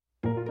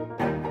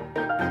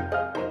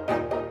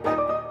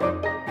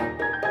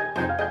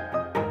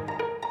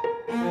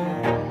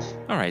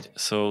right.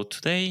 So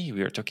today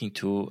we are talking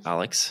to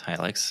Alex. Hi,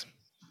 Alex.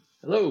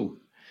 Hello.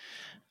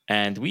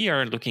 And we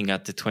are looking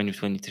at the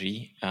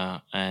 2023,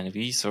 and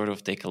we sort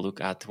of take a look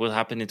at what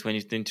happened in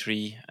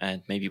 2023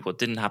 and maybe what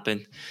didn't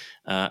happen,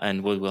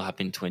 and what will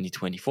happen in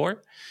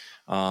 2024.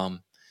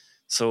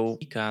 So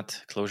we got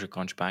Clojure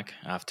Conch back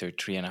after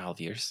 3.5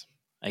 years.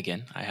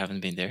 Again, I haven't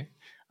been there.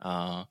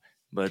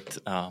 But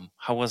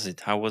how was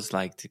it? How was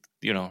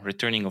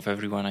returning of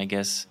everyone, I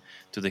guess,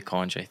 to the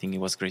Conch? I think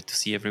it was great to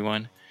see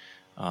everyone.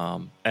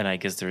 And I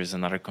guess there is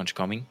another Conch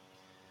coming.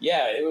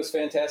 Yeah, it was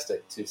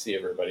fantastic to see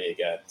everybody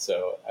again.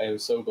 So I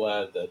was so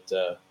glad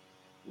that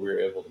we were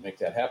able to make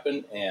that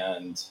happen.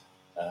 And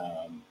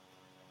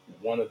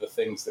one of the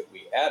things that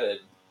we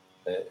added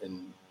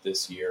in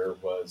this year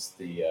was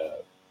the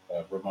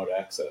remote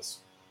access.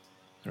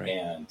 Right.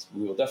 And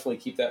we will definitely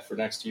keep that for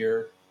next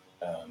year.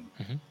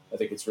 I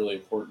think it's really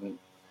important.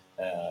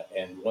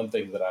 And one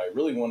thing that I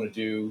really want to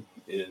do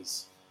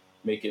is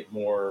make it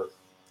more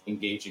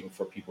engaging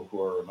for people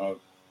who are remote,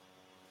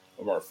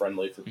 or more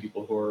friendly for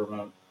people who are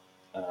remote.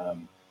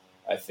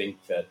 I think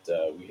that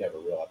we have a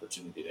real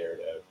opportunity there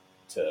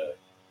to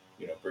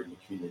bring the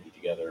community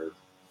together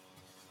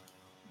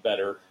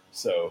better.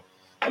 So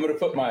I'm going to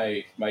put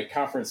my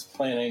conference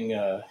planning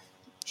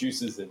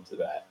juices into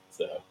that.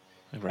 So,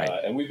 right.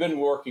 And we've been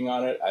working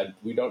on it.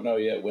 We don't know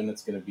yet when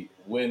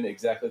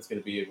exactly it's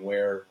going to be and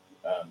where,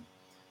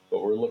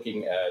 but we're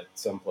looking at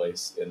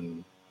someplace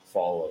in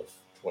fall of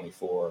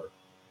 24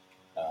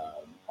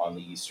 on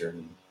the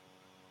eastern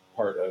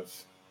part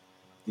of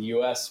the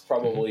U.S.,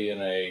 probably in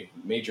a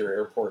major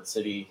airport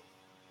city.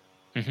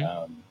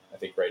 I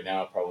think right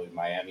now probably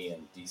Miami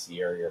and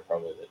D.C. area are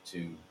probably the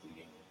two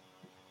leading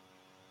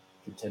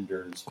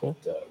contenders, cool.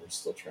 But we're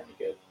still trying to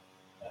get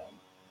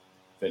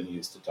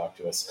venues to talk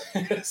to us.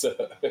 So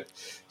it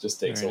just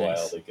takes Very a while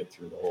nice. to get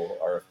through the whole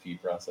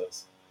RFP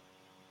process.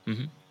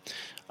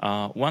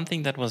 One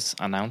thing that was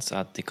announced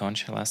at the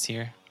Conch last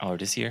year or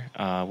this year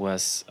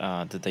was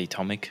the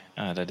Datomic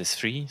that is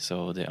free,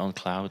 so the on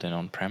cloud and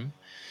on prem.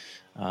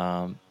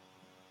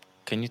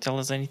 Can you tell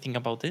us anything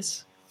about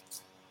this?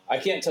 I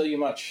can't tell you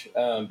much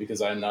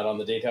because I'm not on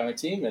the Datomic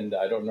team, and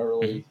I don't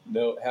really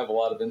have a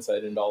lot of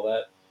insight into all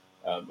that.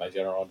 My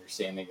general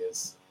understanding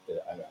is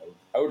that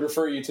I would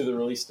refer you to the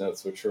release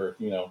notes, which are,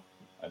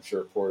 I'm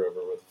sure poured over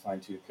with a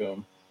fine-tooth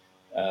comb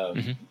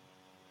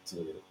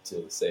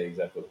to say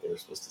exactly what they were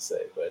supposed to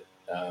say. But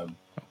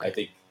I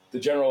think the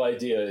general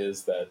idea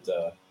is that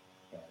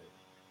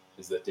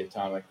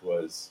Datomic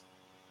was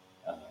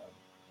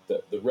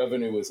the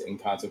revenue was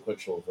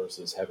inconsequential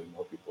versus having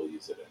more people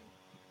use it,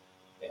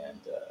 and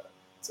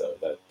so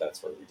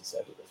that's where we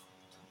decided to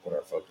put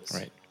our focus.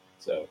 Right.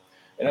 So,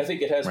 and I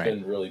think it has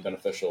been really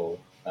beneficial.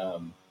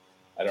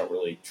 I don't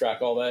really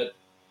track all that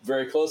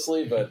very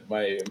closely, but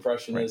my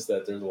impression is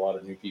that there's a lot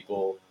of new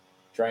people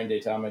trying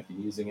Datomic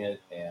and using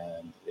it,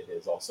 and it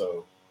is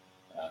also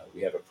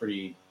we have a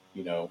pretty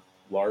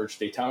large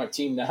Datomic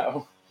team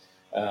now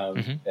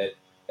at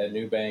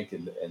Nubank,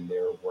 and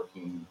they're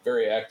working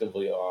very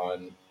actively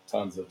on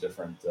tons of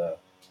different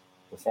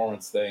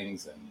performance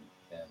things and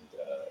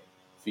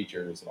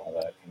features and all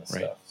that kind of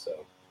stuff.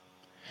 So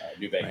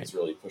Nubank is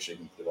really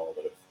pushing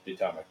development of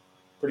Datomic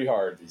pretty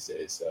hard these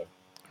days. So.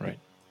 Right.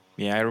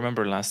 Yeah, I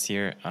remember last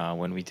year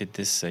when we did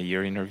this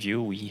year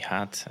interview, we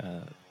had,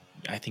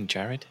 I think,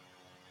 Jared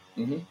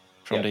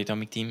from the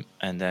Datomic team,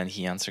 and then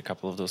he answered a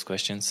couple of those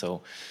questions.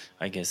 So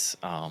I guess,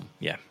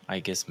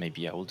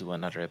 maybe I will do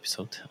another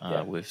episode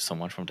with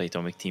someone from the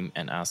Datomic team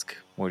and ask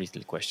more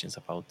detailed questions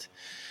about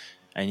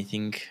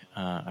anything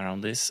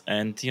around this.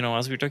 And,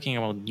 as we're talking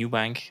about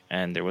Nubank,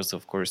 and there was,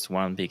 of course,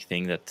 one big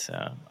thing that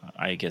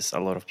I guess a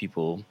lot of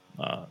people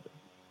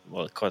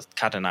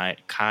caught an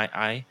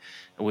eye,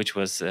 which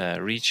was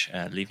Rich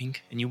leaving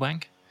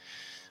Nubank.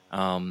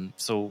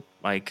 So,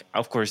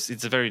 of course,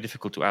 it's very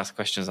difficult to ask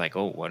questions like,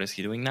 oh, what is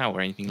he doing now or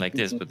anything like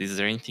this. But is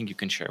there anything you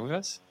can share with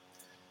us?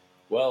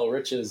 Well,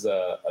 Rich is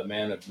a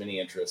man of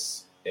many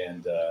interests.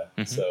 And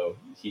so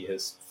he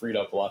has freed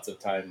up lots of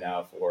time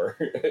now for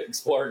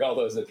exploring all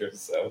those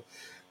interests. So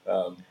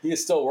he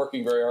is still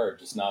working very hard,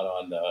 just not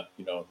on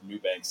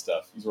Nubank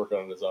stuff. He's working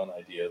on his own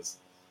ideas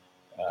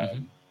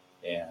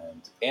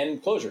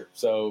and Clojure.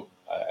 So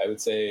I would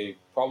say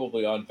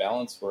probably on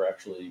balance, we're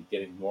actually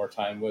getting more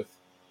time with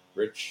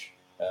Rich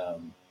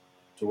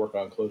to work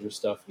on Clojure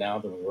stuff now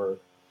than we were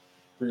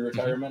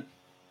pre-retirement.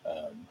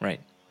 Right.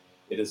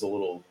 It is a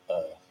little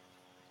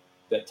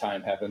that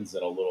time happens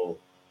in a little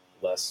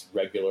less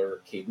regular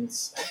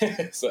cadence.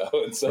 So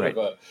instead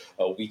of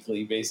a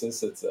weekly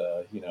basis, it's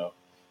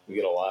we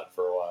get a lot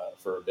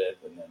for a bit,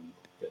 and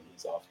then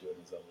he's off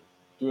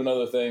doing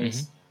other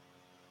things.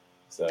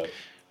 So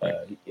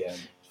as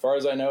far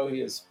as I know,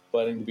 he is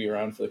planning to be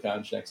around for the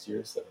Conch next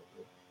year. So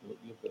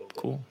you'll be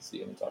able to see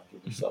him and talk to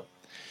him yourself.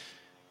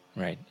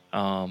 Right.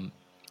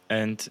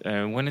 And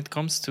when it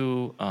comes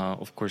to,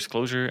 of course,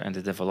 Clojure and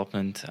the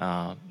development,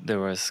 there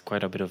was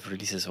quite a bit of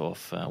releases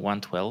of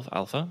 1.12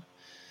 alpha.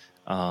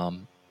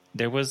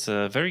 There was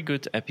a very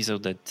good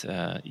episode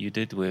that you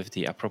did with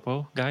the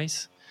Apropos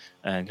guys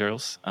and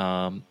girls.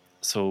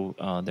 So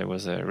there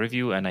was a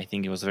review, and I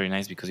think it was very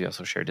nice because you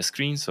also shared the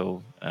screen.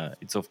 So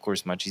it's of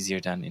course much easier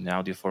than in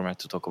audio format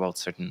to talk about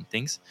certain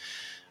things.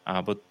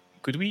 But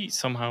could we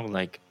somehow,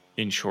 like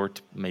in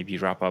short, maybe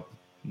wrap up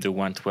the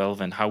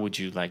 112, and how would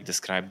you like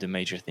describe the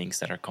major things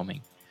that are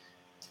coming?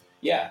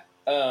 Yeah.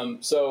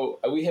 So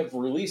we have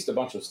released a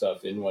bunch of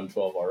stuff in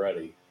 112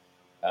 already.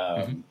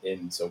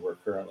 And so we're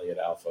currently at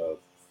Alpha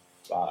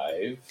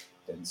 5.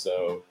 And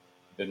so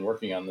I've been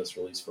working on this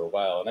release for a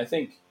while. And I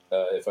think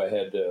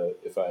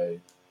if I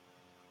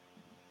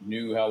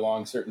knew how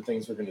long certain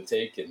things were going to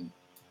take and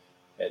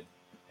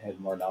had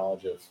more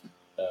knowledge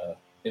of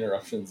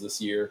interruptions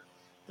this year,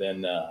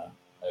 then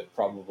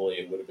probably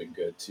it would have been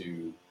good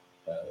to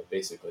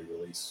basically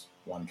release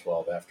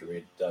 112 after we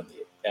had done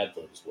the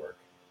adlibs work.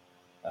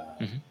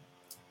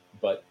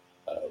 But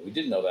we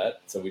didn't know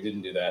that, so we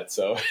didn't do that.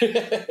 So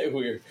this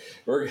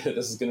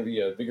is going to be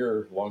a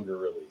bigger, longer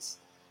release.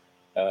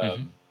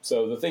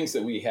 So the things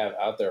that we have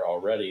out there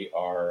already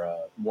are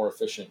more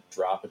efficient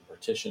drop and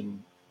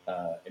partition,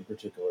 in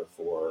particular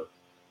for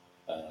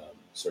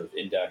sort of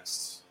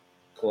indexed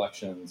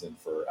collections and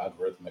for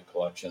algorithmic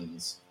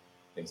collections,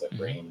 things like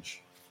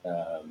range.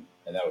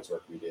 And that was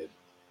work we did,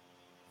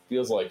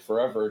 feels like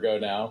forever ago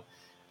now.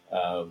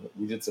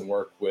 We did some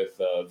work with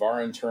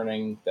var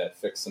interning that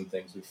fixed some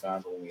things we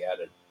found when we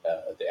added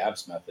the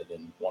abs method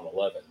in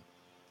 111.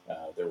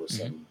 There were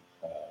some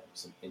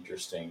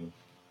interesting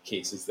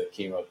cases that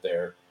came up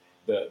there.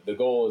 The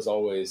goal is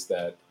always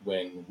that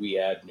when we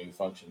add new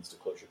functions to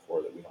Clojure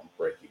core, that we don't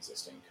break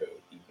existing code,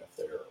 even if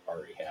they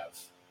already have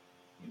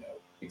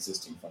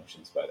existing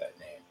functions by that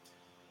name.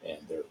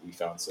 And we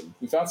found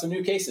some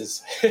new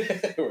cases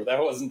where that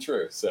wasn't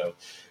true. So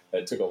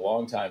it took a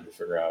long time to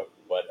figure out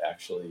what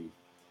actually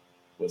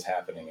was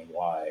happening and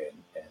why,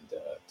 and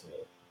to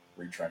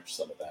retrench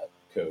some of that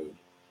code.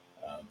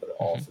 But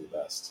all for the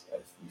best.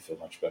 We feel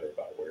much better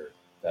about where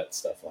that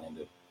stuff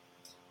landed.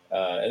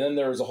 And then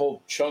there was a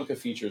whole chunk of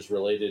features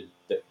related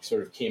that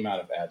sort of came out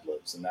of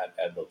adlibs, and that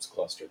adlibs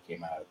cluster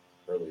came out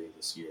earlier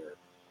this year.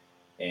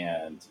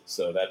 And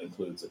so that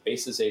includes a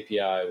basis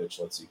API, which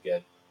lets you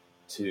get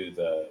to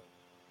the,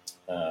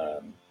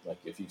 like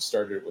if you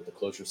started with the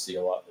Clojure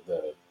CLI,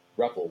 the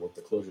REPL with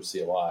the Clojure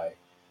CLI,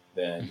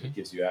 then it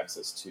gives you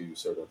access to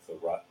sort of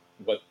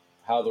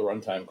how the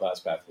runtime class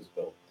path was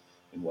built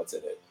and what's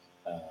in it.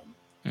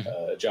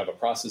 A Java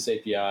process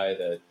API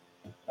that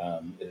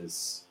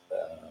is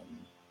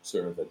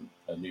sort of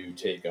a new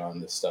take on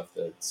the stuff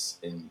that's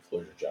in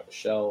Clojure Java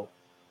Shell,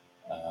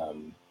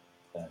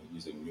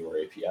 using newer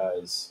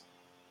APIs.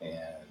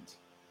 And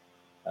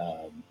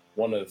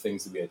one of the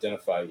things that we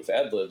identified with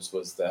adlibs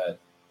was that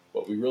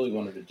what we really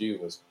wanted to do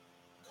was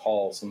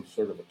call some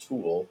sort of a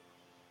tool.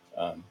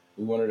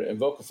 We wanted to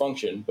invoke a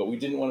function, but we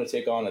didn't want to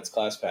take on its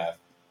class path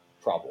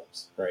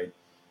problems, right?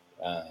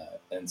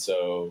 And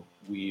so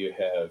we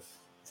have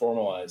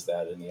formalized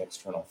that in the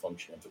external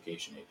function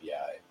invocation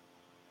API,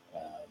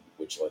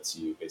 which lets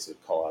you basically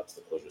call out to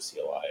the Clojure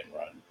CLI and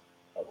run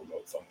a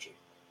remote function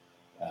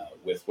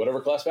with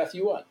whatever class path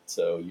you want.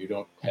 So you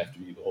don't have to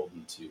be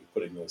beholden to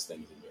putting those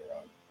things in your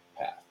own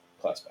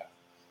class path.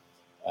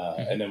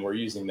 And then we're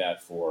using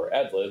that for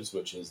adlibs,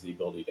 which is the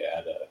ability to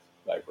add a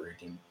library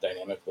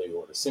dynamically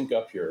or to sync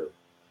up your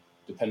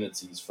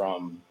dependencies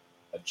from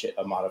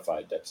a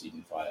modified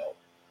Depseden file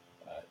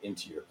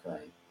into your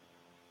current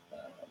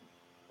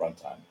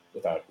runtime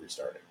without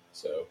restarting.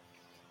 So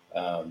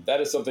that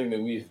is something that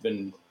we've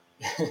been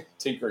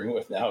tinkering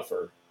with now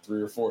for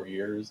 3 or 4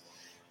 years.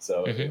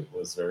 So it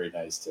was very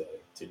nice to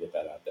get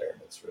that out there,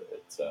 and it's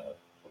works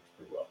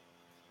pretty well.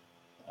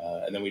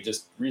 And then we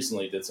just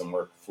recently did some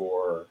work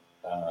for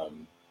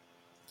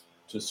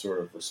to sort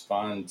of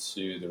respond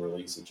to the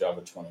release of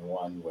Java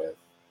 21 with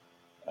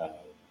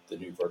the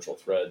new virtual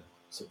thread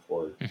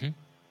support,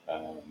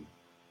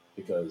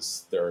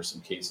 because there are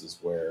some cases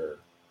where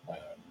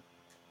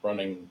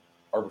running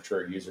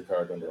arbitrary user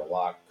card under a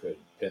lock could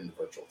pin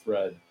the virtual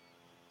thread.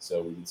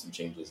 So we did some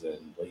changes in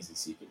lazy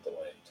seek and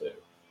delay to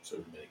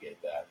sort of mitigate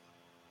that.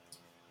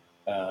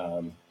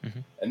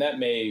 And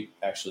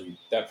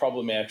that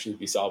problem may actually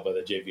be solved by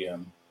the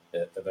JVM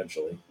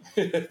eventually,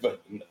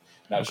 but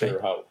not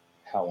sure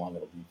how long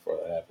it'll be before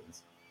that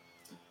happens.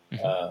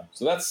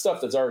 So that's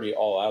stuff that's already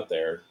all out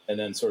there. And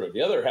then sort of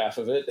the other half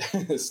of it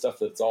is stuff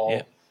that's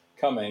all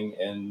coming,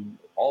 and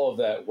all of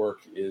that work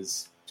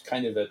is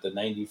kind of at the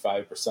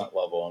 95%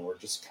 level, and we're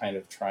just kind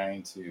of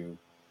trying to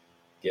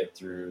get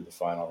through the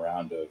final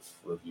round of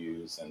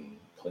reviews and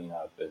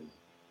cleanup. And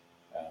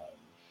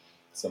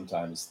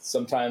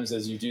sometimes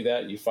as you do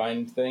that, you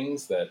find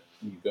things that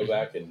you go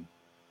back and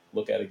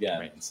look at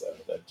again. And so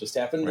that just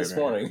happened this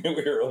morning. We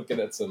were looking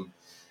at some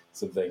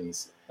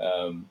things.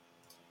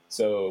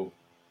 So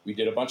we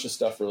did a bunch of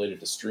stuff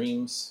related to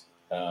streams.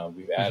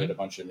 We've added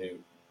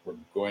we're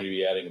going to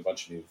be adding a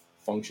bunch of new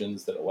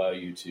functions that allow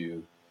you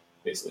to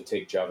basically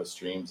take Java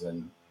streams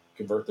and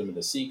convert them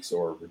into seeks,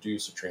 or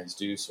reduce or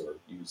transduce, or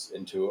use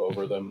into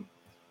over them.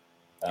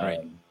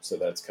 So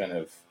that's kind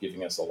of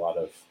giving us a lot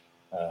of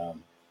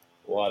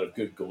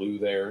good glue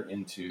there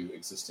into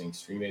existing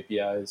stream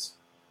APIs.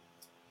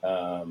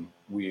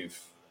 We've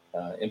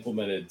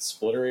implemented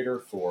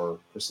splitterator for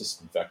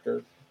persistent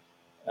vector.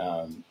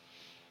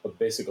 But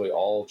basically,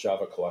 all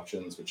Java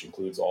collections, which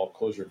includes all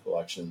closure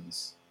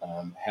collections,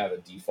 have a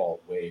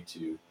default way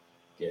to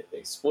get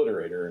a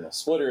splitterator. And a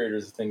splitterator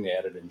is a thing they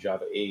added in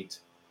Java 8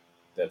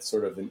 that's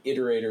sort of an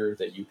iterator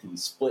that you can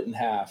split in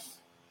half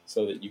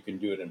so that you can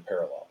do it in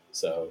parallel.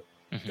 So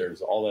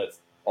there's all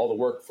the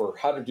work for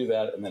how to do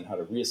that, and then how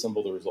to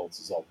reassemble the results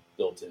is all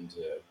built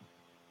into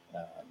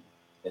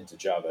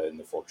Java in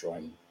the fork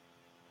join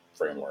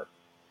framework.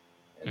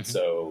 And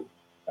so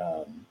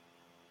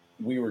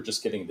we were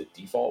just getting the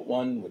default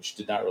one, which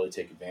did not really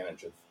take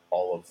advantage of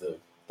all of the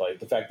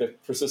fact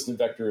that persistent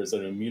vector is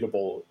an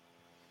immutable,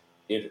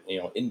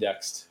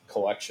 indexed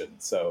collection.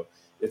 So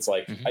it's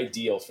like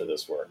ideal for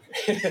this work.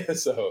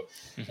 So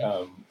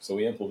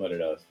we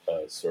implemented a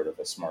sort of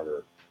a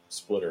smarter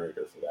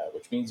splitterator for that,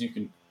 which means you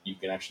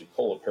can actually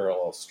pull a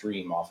parallel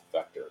stream off a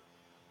vector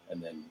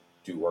and then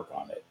do work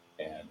on it,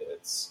 and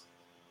it's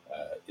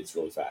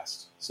really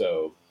fast.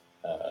 So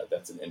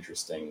that's an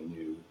interesting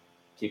new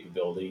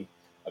capability.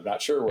 I'm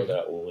not sure where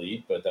that will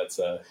lead, but it's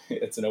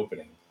an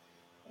opening.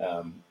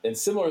 And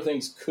similar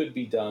things could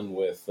be done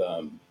with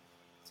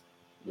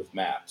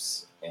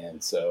maps,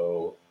 and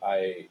so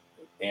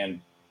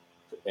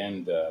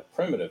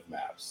primitive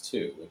maps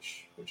too,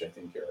 which I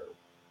think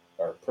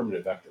are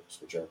primitive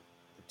vectors, which are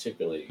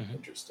particularly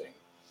interesting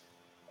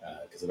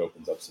because it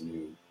opens up some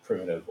new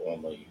primitive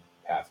only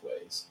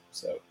pathways.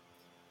 So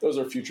those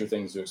are future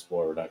things to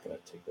explore. We're not going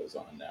to take those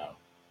on now.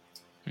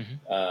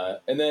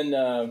 And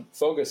then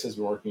Focus has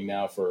been working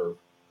now for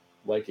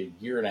like a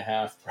year and a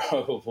half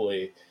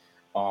probably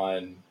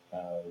on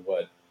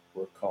what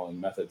we're calling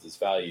methods as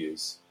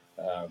values.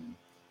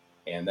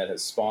 And that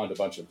has spawned a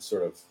bunch of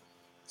sort of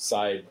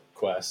side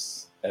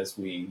quests as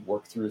we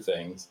work through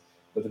things.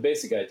 But the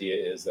basic idea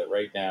is that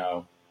right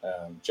now,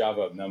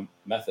 Java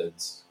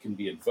methods can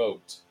be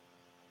invoked.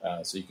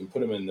 So you can put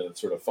them in the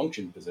sort of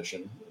function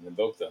position and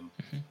invoke them,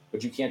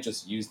 but you can't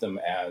just use them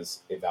as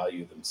a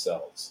value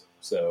themselves.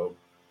 So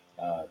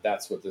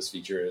that's what this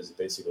feature is. It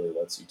basically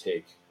lets you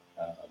take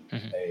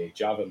a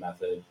Java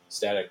method,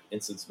 static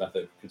instance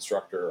method,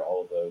 constructor,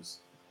 all of those,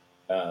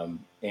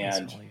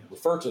 and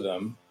refer to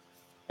them,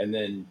 and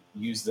then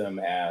use them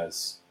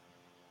as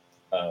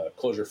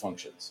closure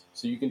functions.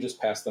 So you can just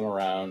pass them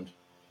around,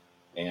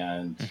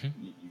 and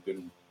you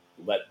can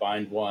let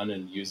bind one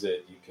and use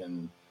it. You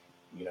can,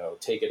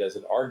 take it as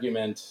an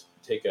argument,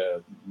 take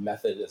a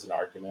method as an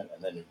argument,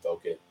 and then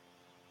invoke it.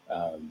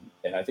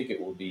 And I think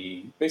it will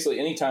be basically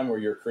any time where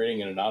you're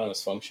creating an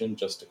anonymous function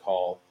just to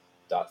call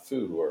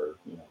 .foo or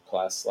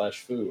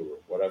class/foo or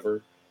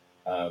whatever.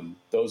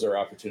 Those are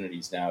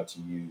opportunities now to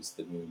use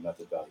the new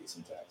method value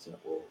syntax, and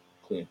it will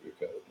clean up your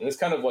code. And it's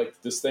kind of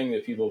like this thing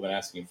that people have been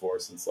asking for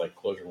since like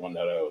Clojure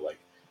 1.0, like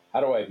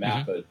how do I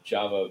map a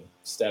Java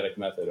static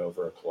method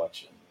over a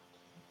collection?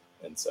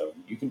 And so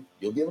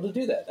you'll be able to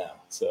do that now.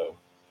 So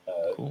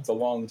cool. It's a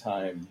long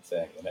time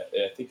thing, and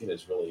I think it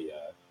is really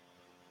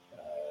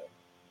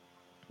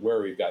where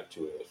we've got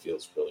to it. It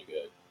feels really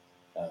good.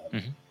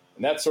 And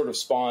that sort of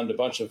spawned a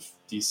bunch of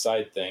these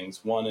side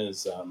things. One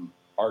is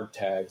arg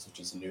tags, which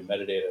is a new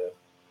metadata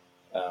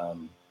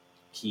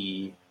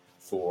key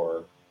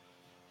for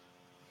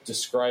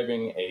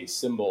describing a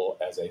symbol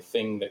as a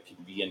thing that can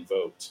be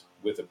invoked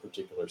with a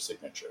particular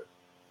signature.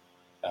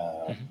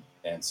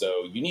 And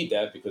so you need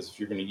that because if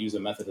you're going to use a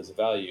method as a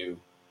value,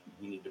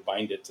 you need to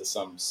bind it to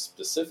some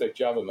specific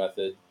Java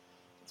method.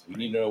 So you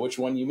need to know which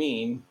one you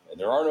mean, and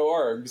there are no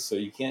args, so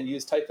you can't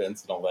use type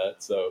ints and all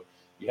that. So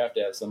you have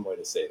to have some way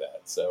to say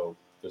that. So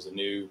there's a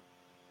new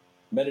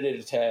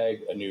metadata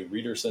tag, a new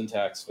reader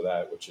syntax for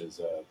that, which is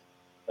a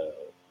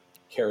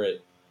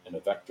caret and a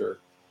vector.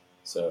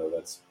 So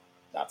that's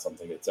not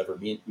something that's ever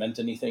meant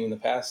anything in the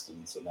past,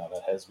 and so now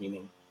that has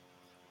meaning.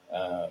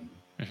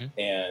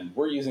 And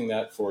we're using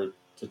that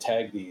to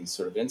tag these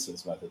sort of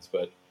instance methods,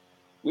 but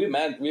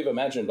we've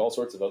imagined all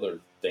sorts of other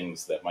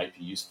things that might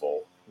be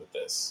useful with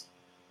this.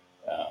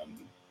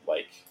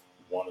 Like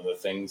one of the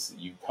things that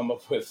you come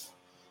up with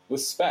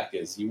spec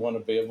is you want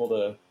to be able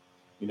to,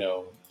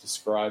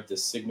 describe the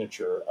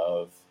signature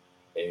of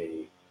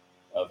a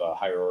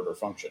higher order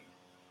function.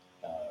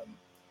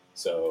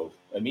 So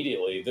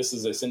immediately, this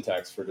is a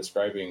syntax for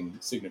describing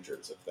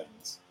signatures of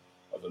things,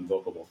 of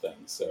invocable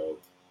things. So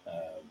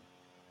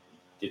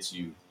gets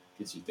you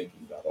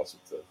thinking about all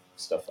sorts of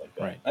stuff like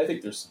that. Right. I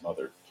think there's some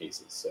other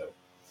cases. So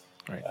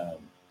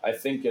I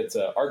think it's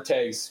arg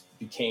tags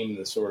became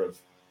the sort of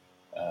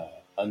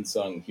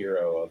unsung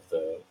hero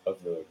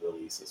of the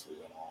release as we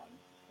went on.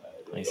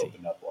 It really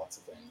opened up lots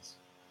of things.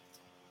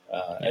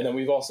 And then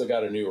we've also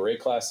got a new array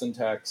class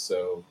syntax.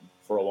 So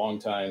for a long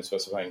time,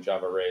 specifying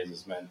Java arrays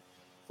has meant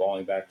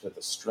falling back to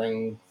the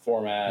string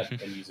format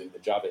and using the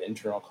Java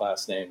internal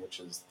class name, which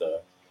is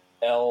the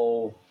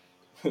L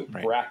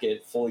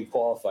bracket fully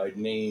qualified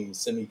name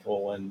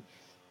semicolon.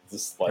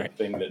 This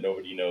thing that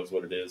nobody knows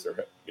what it is,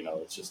 or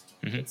it's just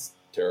it's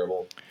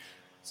terrible.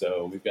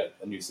 So we've got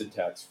a new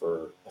syntax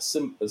for a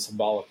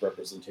symbolic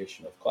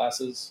representation of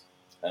classes.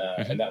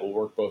 and that will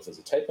work both as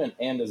a type int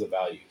and as a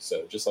value.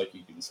 So just like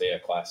you can say a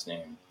class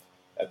name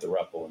at the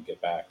REPL and get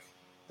back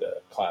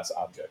the class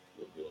object,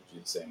 you'll be able to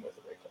do the same with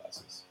array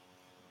classes.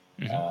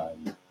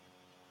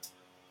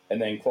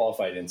 And then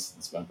qualified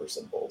instance member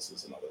symbols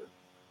is another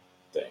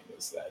thing,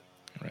 is that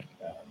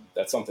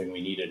that's something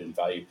we needed in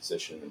value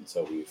position, and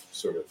so we've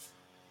sort of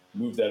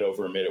moved that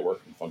over and made it work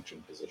in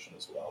function position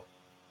as well.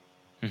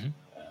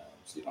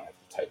 So you don't have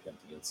to type in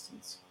the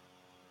instance.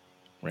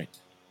 Right.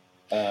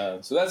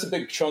 So that's a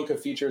big chunk of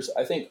features.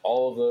 I think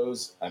all of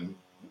those,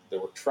 they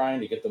were trying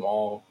to get them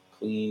all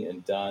clean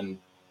and done.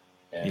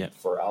 And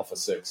for Alpha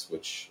 6,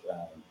 which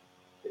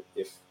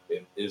if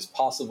it is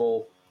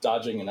possible,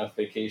 dodging enough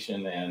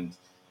vacation and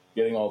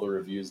getting all the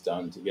reviews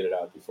done to get it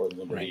out before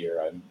the end of the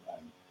year, I'm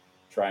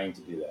trying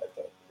to do that.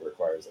 But it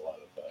requires a lot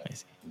of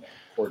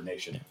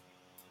coordination. Yeah.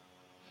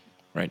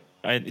 Right.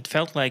 It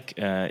felt like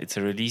it's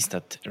a release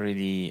that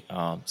really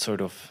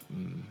sort of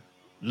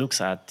looks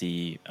at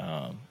the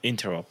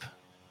interop,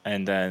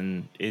 and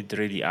then it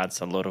really adds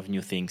a lot of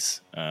new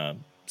things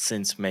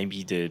since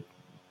maybe the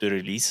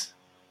release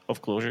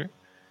of Clojure.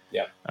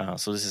 Yeah.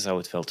 So this is how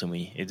it felt to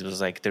me. It was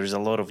like there's a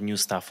lot of new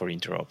stuff for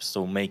interops,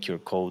 so make your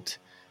code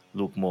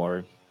look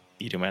more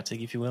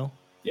idiomatic, if you will.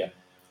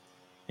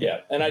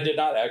 Yeah. And I did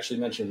not actually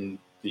mention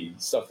the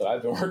stuff that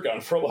I've been working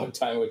on for a long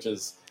time, which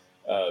is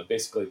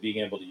basically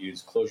being able to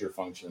use Clojure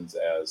functions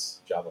as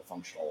Java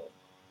functional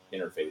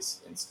interface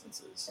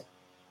instances.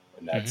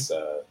 And that's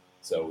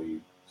so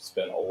we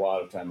spent a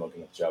lot of time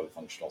looking at Java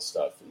functional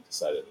stuff and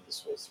decided that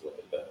this was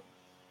really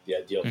the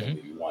ideal thing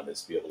that you want,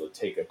 is to be able to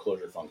take a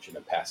Clojure function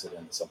and pass it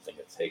into something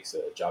that takes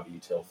a Java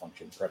util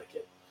function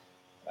predicate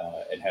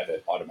and have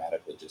it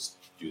automatically just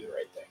do the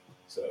right thing.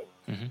 So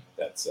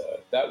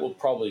that will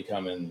probably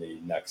come in the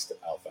next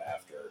alpha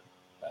after.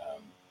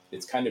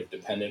 It's kind of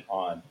dependent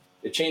on,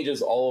 it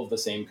changes all of the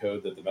same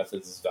code that the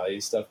methods as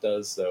values stuff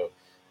does. So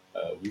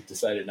we've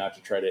decided not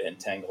to try to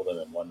entangle them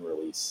in one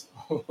release.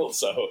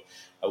 So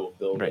I will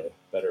build a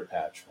better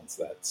patch once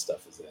that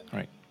stuff is in.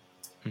 Right.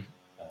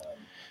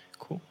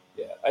 Cool.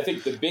 Yeah, I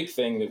think the big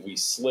thing that we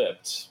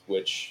slipped,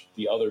 which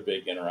the other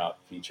big interop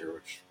feature,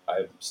 which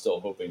I'm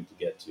still hoping to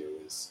get to,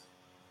 is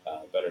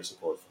better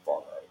support for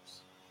var args.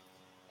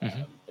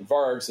 And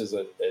var args has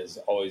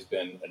always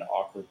been an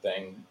awkward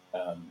thing.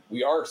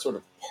 We are sort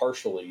of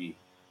partially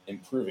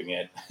improving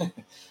it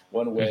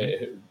one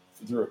way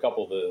through a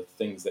couple of the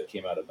things that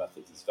came out of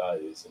methods as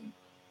values. And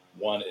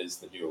one is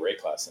the new array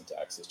class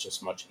syntax. It's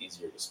just much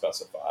easier to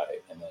specify,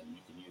 and then you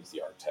can use the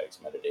argtags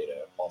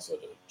metadata also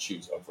to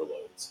choose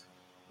overloads.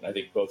 And I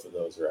think both of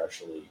those are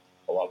actually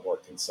a lot more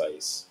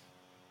concise.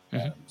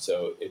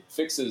 So it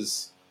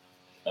fixes,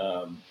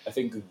 I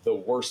think, the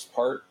worst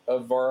part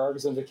of var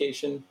args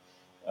invocation.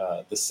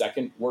 The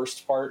second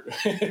worst part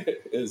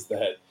is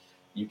that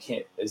you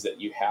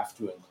have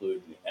to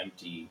include an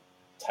empty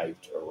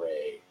typed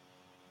array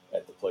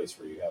at the place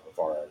where you have a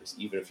var args,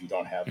 even if you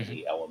don't have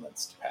any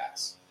elements to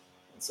pass.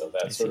 And so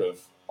that sort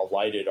of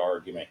alighted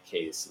argument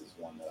case is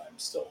one that I'm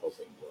still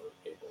hoping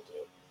we're able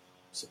to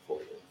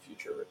support in the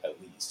future,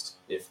 at least,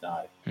 if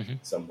not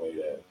some way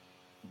to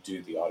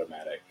do the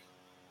automatic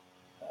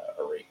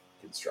array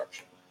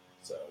construction.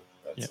 So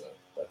that's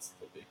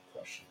the big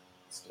question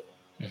still.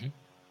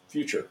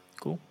 Future.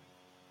 Cool.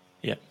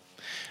 Yeah.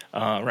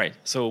 Right.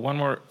 So one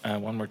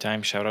more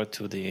time, shout out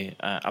to the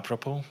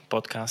Apropos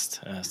podcast,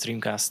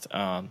 streamcast,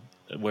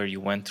 where you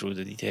went through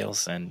the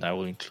details, and I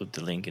will include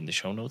the link in the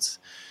show notes.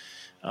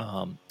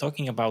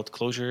 Talking about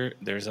Clojure,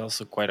 there's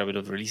also quite a bit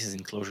of releases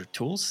in Clojure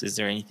tools. Is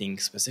there anything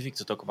specific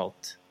to talk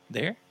about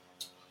there?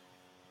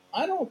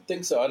 I don't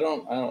think so. I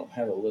don't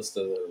have a list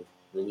of the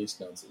release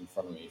notes in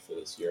front of me for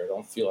this year. I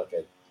don't feel like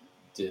I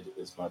did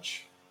as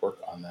much work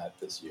on that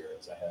this year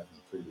as I have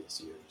in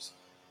previous years.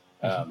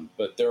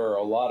 But there are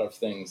a lot of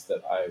things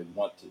that I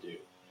want to do.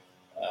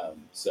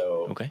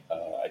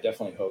 I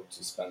definitely hope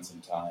to spend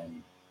some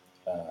time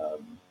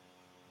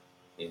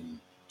in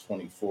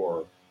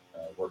 24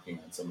 working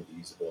on some of the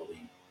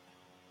usability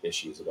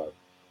issues about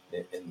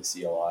in the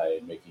CLI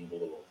and making it a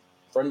little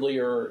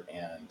friendlier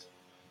and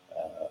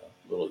a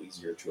little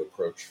easier to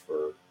approach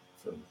for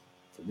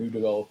new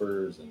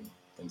developers and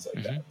things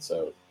like that.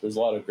 So there's a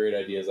lot of great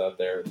ideas out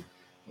there.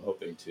 I'm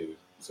hoping to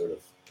sort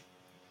of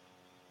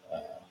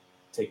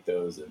take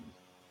those and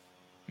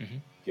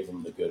give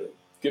them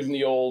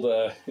the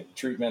old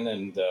treatment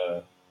and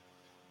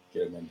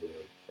get them into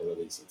a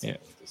release at some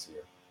point this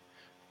year.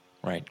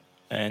 Right.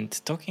 And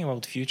talking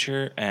about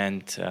future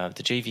and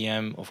the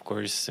JVM, of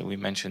course, we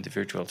mentioned the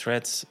virtual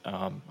threads.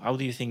 How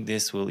do you think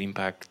this will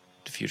impact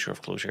the future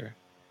of Clojure?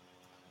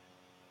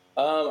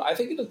 I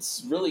think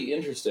it's really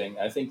interesting.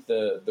 I think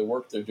the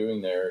work they're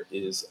doing there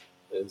is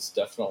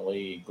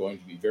definitely going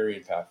to be very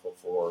impactful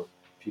for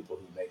people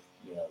who make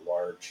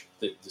large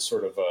the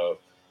sort of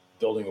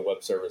building a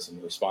web service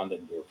and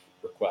responding to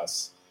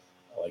requests,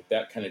 like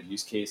that kind of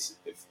use case.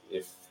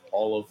 If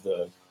all of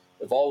the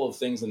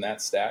things in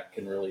that stack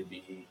can really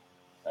be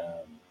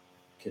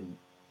can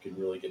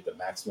really get the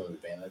maximum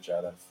advantage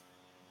out of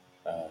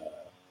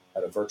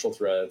virtual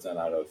threads and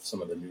out of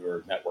some of the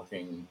newer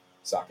networking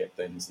socket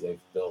things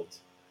they've built.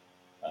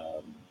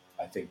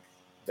 I think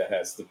that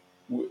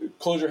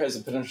Clojure has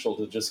the potential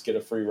to just get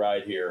a free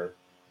ride here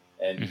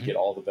and get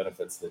all the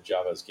benefits that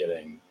Java is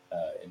getting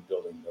in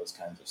building those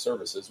kinds of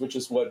services, which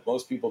is what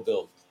most people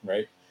build,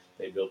 right?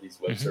 They build these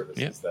web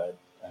services that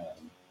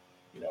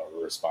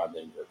are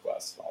responding to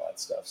requests and all that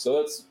stuff.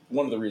 So that's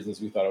one of the reasons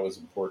we thought it was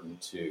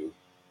important to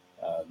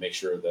make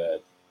sure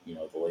that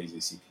the lazy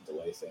CP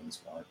delay things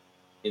weren't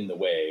in the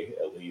way,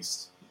 at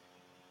least.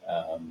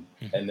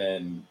 And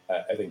then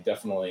I think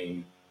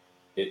definitely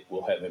it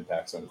will have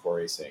impacts on core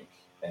async,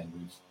 and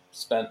we've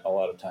spent a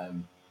lot of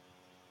time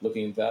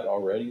looking at that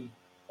already,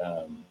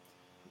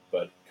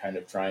 but kind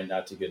of trying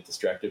not to get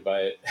distracted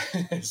by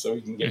it so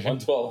we can get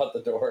 112 out the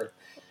door.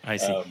 I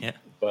see.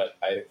 But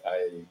I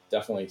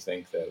definitely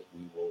think that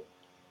we will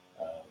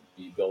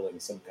be building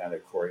some kind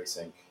of core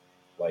async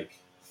like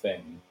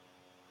thing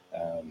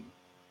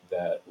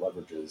that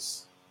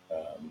leverages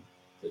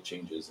the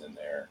changes in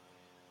there.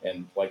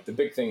 And like the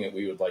big thing that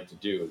we would like to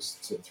do is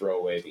to throw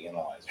away the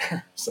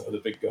analyzer, so the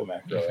big Go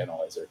macro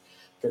analyzer,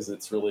 because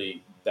it's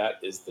really, that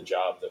is the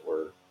job that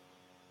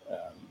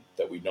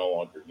that we no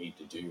longer need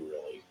to do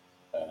really.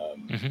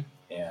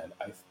 And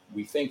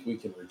we think we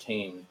can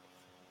retain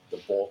the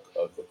bulk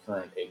of the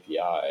current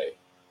API,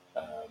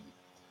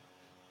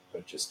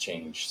 but just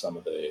change some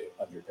of the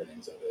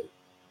underpinnings of it,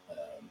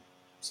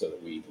 so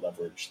that we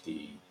leverage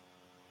the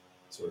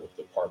sort of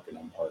the park and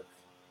unpark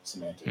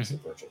semantics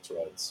of virtual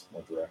threads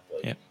more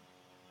directly.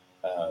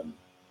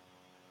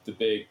 The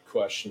big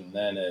question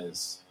then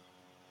is,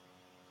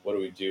 what do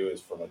we do is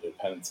from a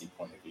dependency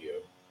point of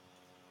view?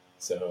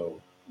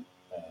 So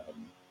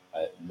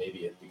maybe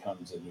it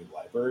becomes a new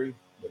library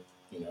with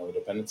a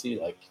dependency.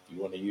 Like if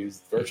you want to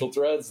use virtual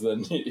threads,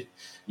 then you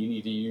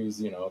need to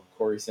use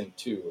core async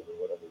 2 or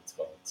whatever it's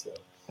called. So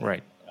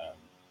right.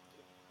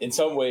 In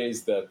some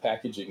ways, the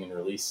packaging and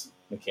release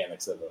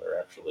mechanics of it are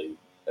actually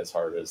as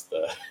hard as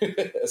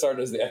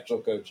the actual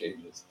code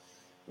changes,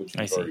 which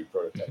we've already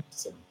prototyped to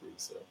some degree.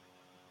 So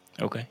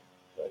okay.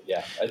 But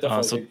yeah, I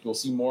definitely think we'll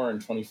see more in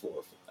 24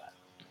 from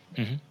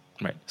that.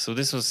 Right. So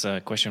this was a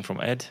question from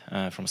Ed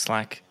from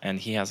Slack, and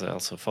he has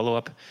also a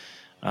follow-up.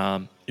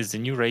 Is the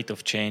new rate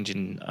of change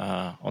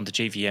on the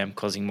JVM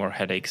causing more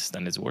headaches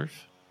than it's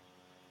worth?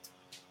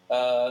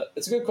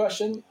 It's a good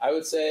question. I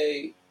would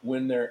say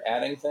when they're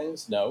adding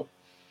things, no.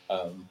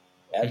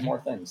 Add more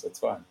things. That's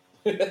fine.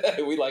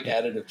 We like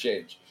additive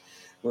change.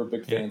 We're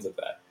big fans of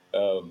that.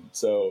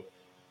 So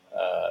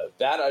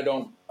that I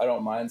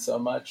don't mind so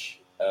much.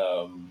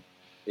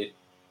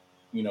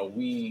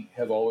 We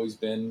have always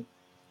been,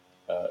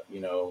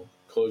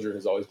 Clojure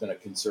has always been a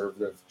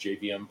conservative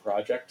JVM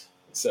project.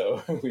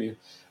 So we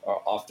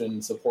are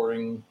often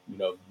supporting,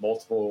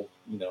 multiple,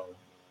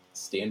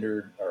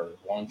 standard or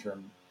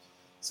long-term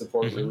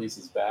support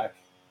releases back.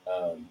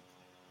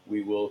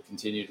 We will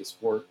continue to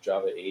support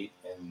Java 8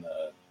 and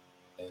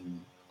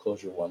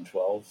Clojure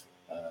 112.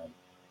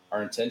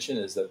 Our intention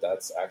is that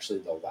that's actually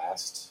the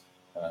last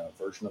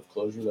version of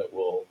Clojure that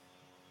will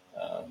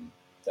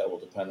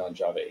depend on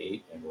Java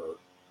 8, and we're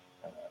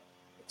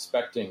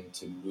expecting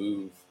to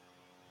move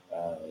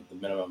the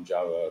minimum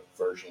Java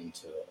version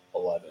to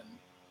 11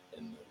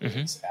 in the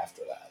release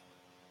after that.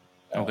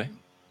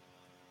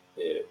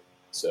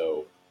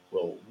 So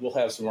we'll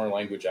have some more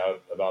language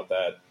out about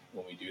that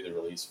when we do the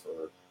release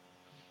for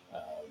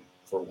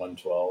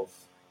 112,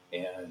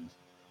 and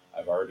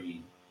I've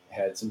already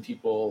had some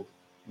people,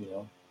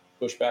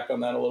 push back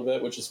on that a little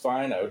bit, which is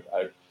fine.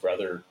 I'd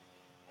rather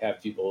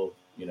have people,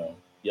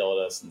 yell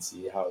at us and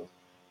see how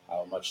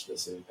much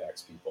this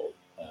impacts people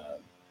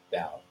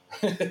now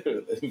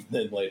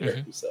than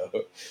later. So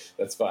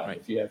that's fine. Right.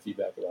 If you have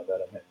feedback about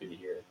that, I'm happy to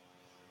hear it.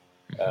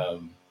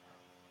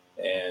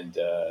 And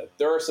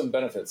there are some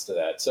benefits to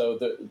that. So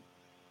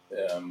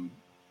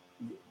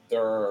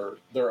there are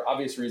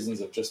obvious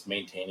reasons of just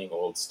maintaining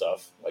old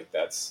stuff. Like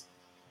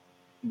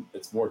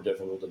it's more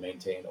difficult to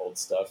maintain old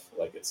stuff.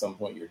 Like at some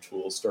point your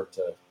tools start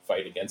to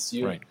fight against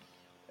you. Right.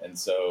 And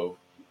so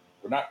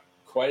we're not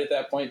quite at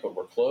that point, but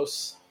we're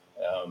close.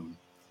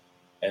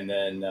 And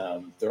then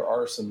there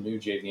are some new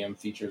JVM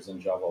features in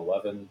Java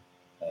 11,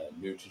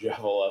 new to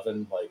Java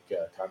 11, like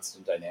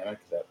constant dynamic,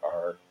 that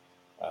are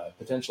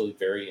potentially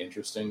very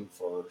interesting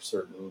for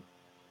certain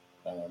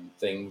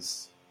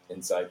things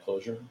inside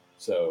Clojure.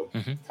 So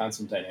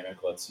constant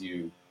dynamic lets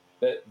you,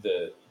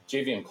 the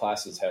JVM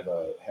classes have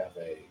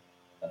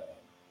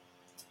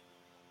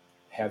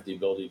the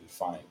ability to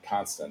find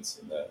constants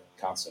in the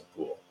constant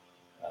pool.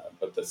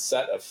 But the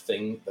set of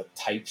the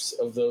types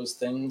of those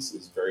things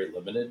is very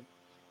limited,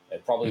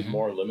 and probably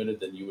more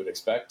limited than you would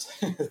expect.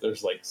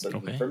 There's like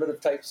certain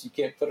primitive types you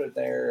can't put in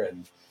there,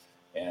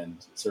 and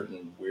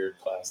certain weird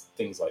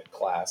things like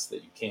class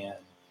that you can.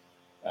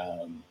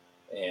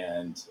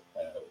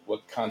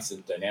 What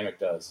constant dynamic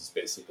does is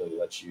basically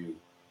let you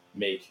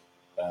make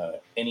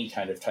any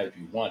kind of type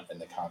you want in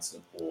the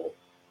constant pool,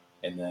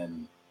 and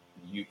then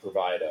you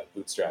provide a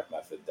bootstrap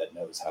method that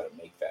knows how to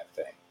make that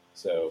thing.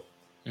 So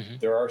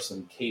there are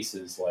some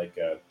cases like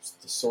the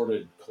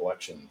sorted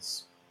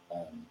collections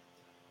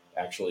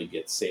actually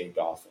get saved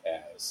off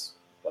as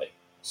like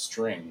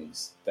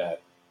strings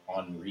that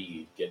on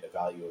read get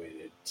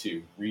evaluated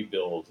to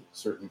rebuild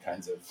certain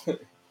kinds of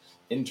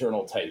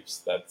internal types,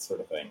 that sort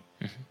of thing.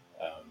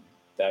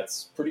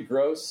 That's pretty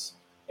gross,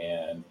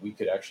 and we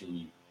could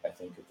actually, I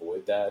think,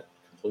 avoid that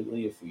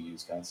completely if we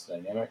use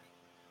constant dynamic.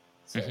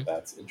 So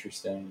that's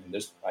interesting. And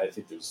I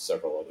think there's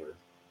several other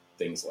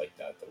things like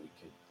that we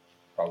could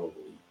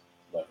probably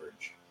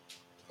leverage to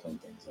clean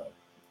things up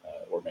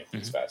or make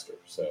things faster.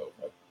 So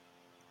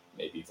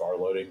maybe var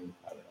loading,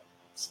 I don't know.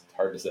 It's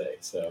hard to say.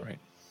 So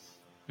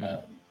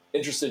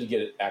interested to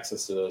get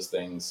access to those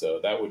things. So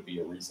that would be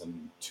a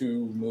reason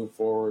to move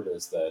forward,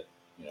 is that,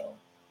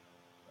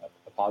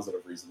 a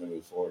positive reason to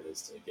move forward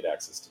is to get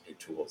access to new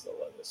tools that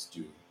let us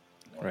do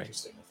more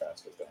interesting or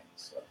faster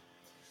things.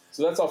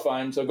 So that's all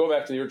fine. So go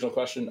back to the original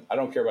question. I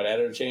don't care about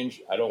additive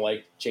change. I don't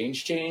like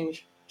change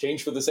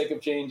for the sake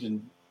of change,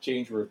 and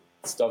change where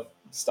stuff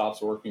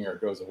stops working or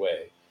goes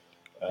away.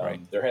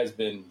 There has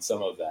been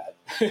some of that.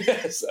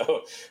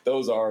 So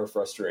those are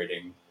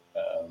frustrating.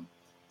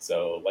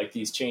 So like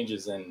these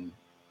changes in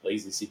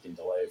lazy seek and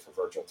delay for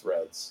virtual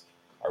threads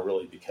are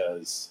really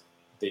because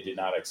they did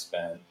not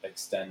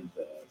extend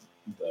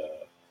the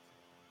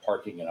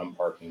parking and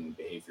unparking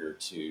behavior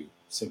to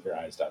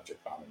synchronized object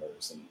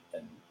monitors.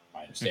 And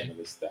my understanding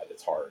is that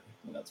it's hard,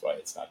 and that's why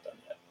it's not done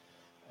yet.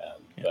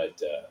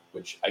 But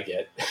which I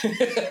get,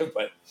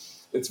 but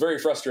it's very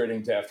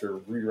frustrating to have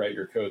to rewrite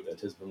your code that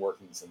has been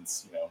working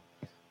since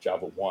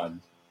Java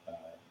 1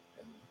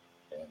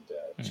 and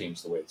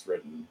change the way it's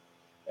written.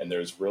 And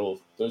there's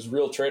real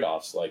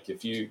trade-offs. Like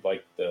if you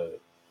like the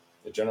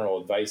general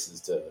advice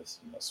is to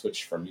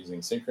switch from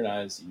using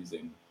synchronized to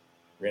using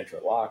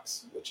reentrant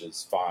locks, which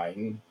is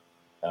fine,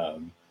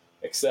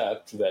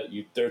 except that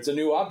there's a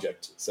new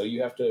object, so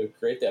you have to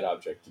create that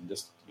object and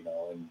just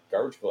and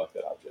garbage collect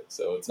that object.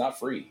 So it's not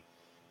free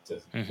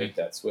to make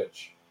that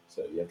switch.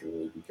 So you have to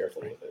really be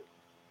careful with it.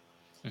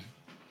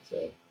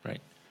 So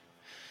right.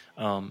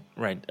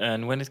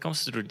 And when it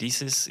comes to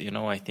releases,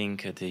 I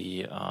think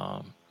the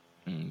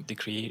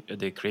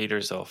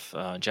creators of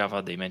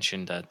Java, they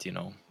mentioned that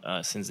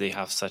since they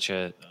have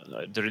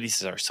the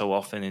releases are so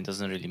often, it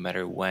doesn't really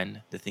matter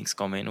when the things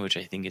come in, which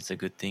I think is a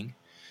good thing.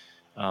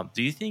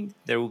 Do you think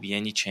there will be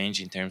any change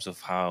in terms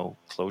of how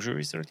Clojure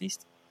is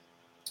released?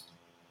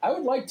 I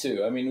would like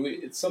to. I mean,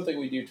 it's something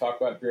we do talk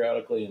about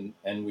periodically,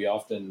 and we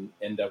often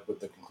end up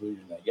with the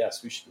conclusion that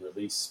yes, we should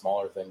release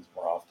smaller things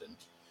more often,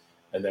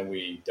 and then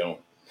we don't.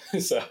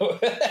 So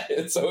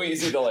it's so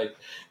easy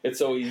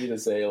to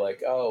say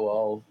like, oh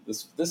well,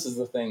 this is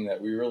the thing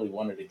that we really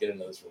wanted to get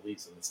into this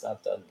release, and it's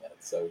not done yet.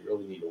 So we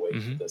really need to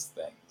wait for this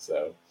thing.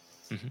 So,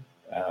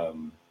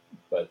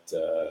 but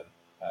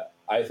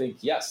I think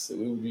yes, it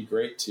would be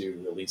great to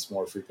release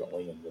more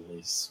frequently and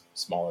release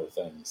smaller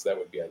things. That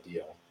would be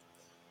ideal.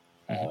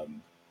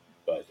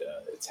 But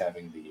it's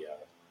having the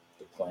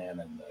plan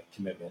and the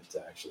commitment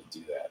to actually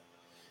do that.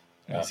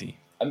 I see.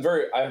 I'm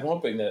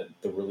hoping that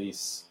the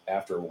release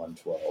after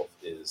 1.12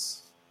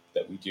 is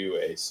that we do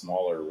a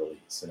smaller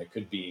release, and it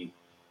could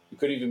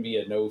even be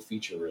a no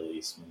feature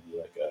release, maybe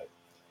like a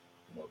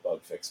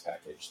bug fix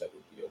package that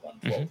would be a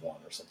 1.12.1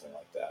 or something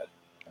like that.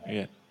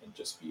 And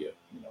just be a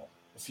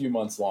few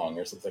months long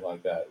or something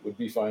like that would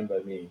be fine by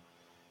me.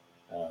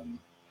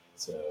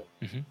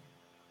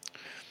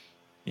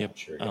 Yep.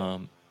 Sure,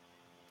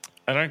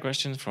 another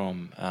question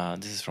from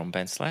this is from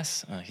Ben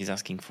Sless. He's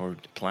asking for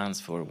plans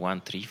for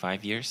 1, 3,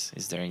 5 years.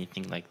 Is there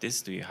anything like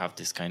this? Do you have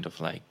this kind of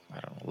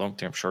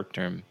long-term,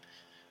 short-term,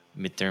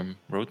 mid-term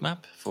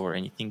roadmap for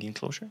anything in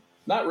Clojure?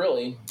 Not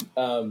really.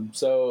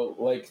 So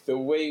like the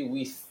way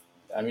we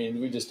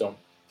just don't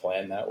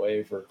plan that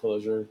way for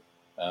Clojure.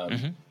 I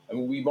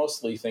mean, we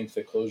mostly think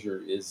that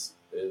Clojure is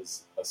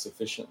a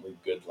sufficiently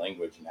good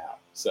language now.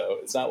 So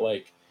it's not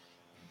like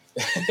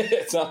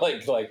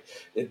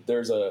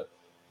there's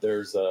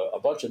a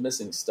bunch of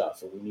missing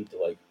stuff, and we need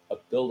to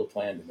build a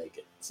plan to make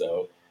it.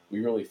 So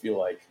we really feel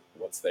like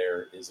what's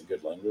there is a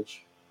good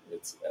language.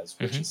 It's, as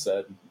Rich has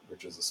said,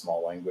 Rich is a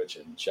small language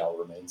and shall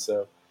remain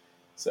so.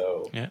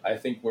 So I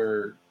think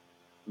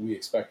we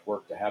expect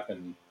work to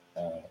happen.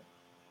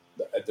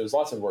 There's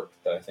lots of work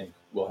that I think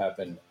will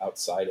happen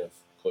outside of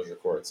Clojure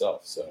Core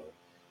itself. So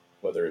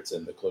whether it's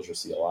in the Clojure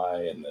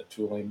CLI and the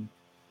tooling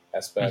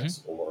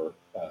aspects, or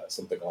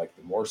something like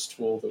the Morse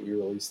tool that we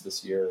released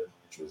this year,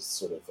 which was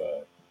sort of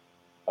a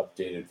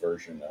updated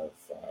version of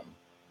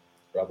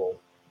Rebel.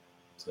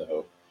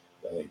 So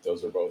I think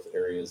those are both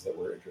areas that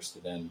we're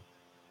interested in.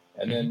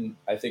 And then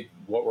I think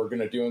what we're going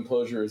to do in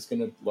Clojure is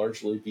going to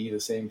largely be the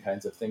same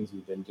kinds of things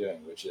we've been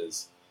doing, which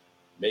is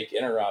make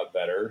interop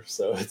better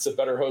so it's a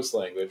better host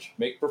language,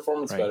 make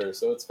performance better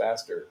so it's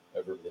faster.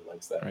 Everybody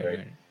likes that,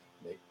 right?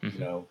 Make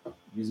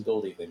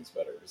usability things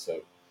better.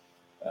 So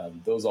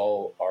those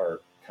all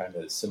are kind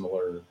of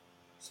similar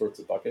sorts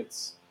of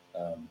buckets.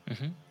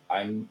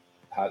 I'm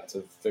had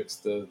to fix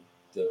to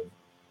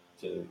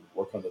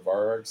work on the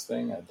varargs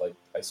thing.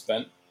 I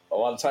spent a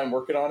lot of time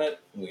working on it,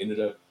 and we ended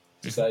up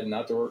deciding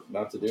not to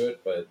do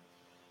it. But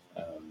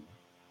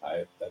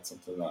that's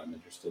something that I'm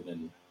interested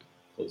in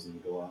closing the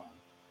door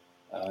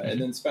on.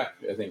 And then spec,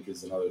 I think,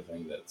 is another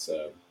thing that's,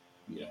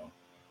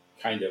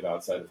 kind of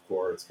outside of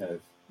core. It's kind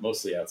of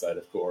mostly outside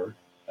of core.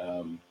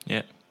 And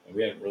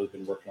we haven't really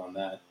been working on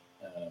that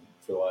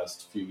for the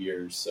last few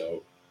years.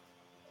 So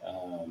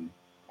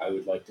I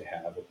would like to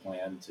have a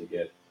plan to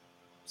get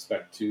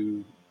spec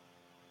 2.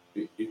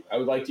 I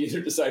would like to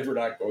either decide we're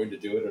not going to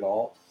do it at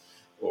all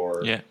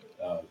or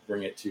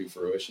bring it to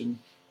fruition.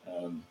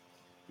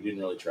 We didn't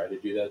really try to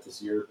do that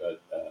this year,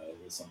 but it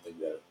was something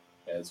that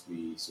as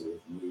we sort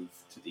of move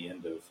to the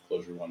end of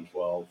Clojure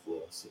 112,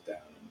 we'll sit down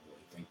and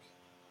really think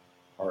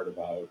hard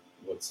about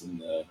what's in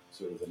the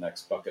sort of the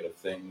next bucket of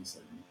things.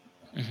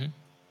 And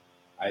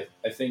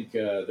I think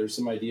there's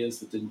some ideas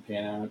that didn't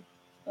pan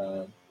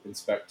out in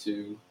Spec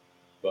 2,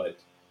 but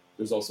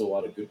there's also a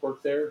lot of good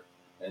work there.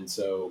 And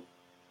so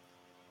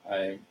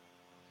I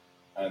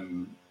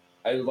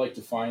would like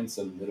to find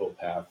some middle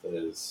path that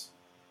is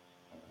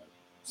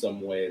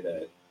some way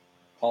that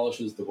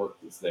polishes the work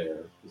that's there,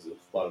 because a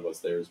lot of what's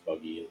there is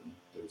buggy and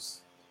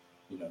there's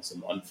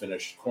some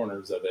unfinished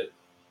corners of it,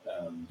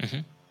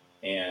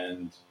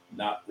 and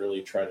not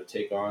really try to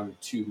take on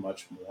too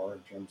much more in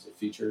terms of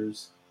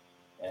features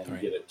and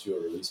get it to a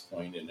release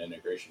point and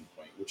integration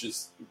point, which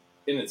is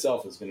in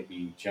itself is going to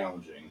be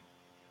challenging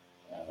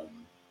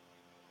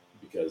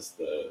because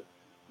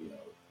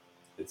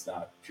it's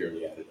not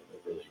purely additive.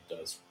 It really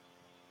does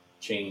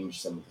change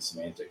some of the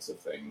semantics of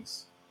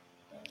things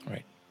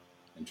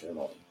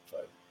internally.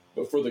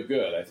 But for the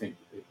good, I think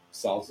it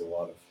solves a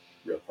lot of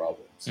real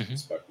problems in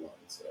Spec 1.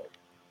 So,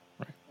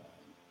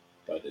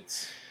 but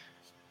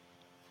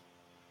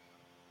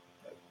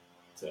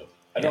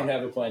I don't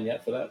have a plan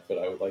yet for that, but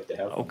I would like to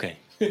have one. Okay.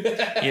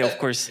 Yeah, of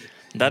course.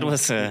 That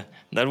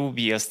would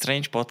be a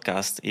strange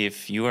podcast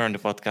if you were on the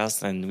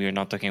podcast and we're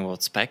not talking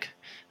about spec,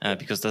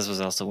 because this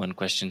was also one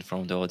question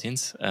from the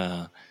audience.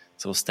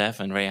 So Steph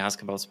and Ray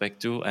asked about spec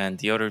 2, and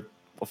the other,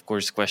 of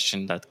course,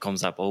 question that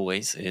comes up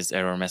always is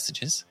error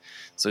messages.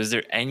 So is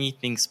there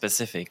anything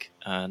specific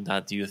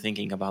that you're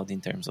thinking about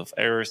in terms of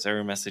errors,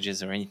 error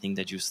messages, or anything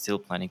that you're still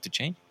planning to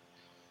change?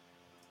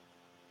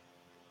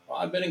 Well,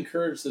 I've been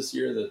encouraged this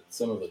year that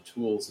some of the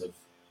tools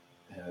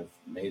have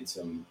made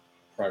some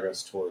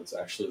progress towards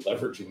actually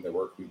leveraging the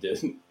work we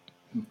did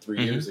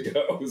 3 years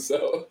ago.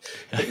 So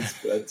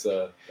that's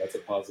a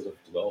positive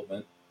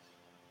development.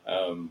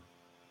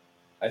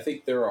 I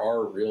think there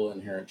are real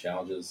inherent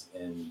challenges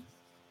in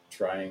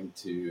trying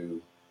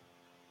to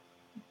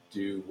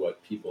do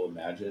what people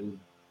imagine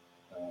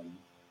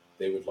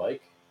they would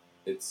like.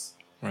 It's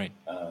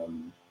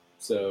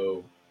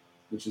so,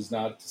 which is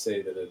not to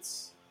say that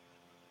it's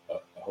a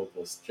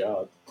hopeless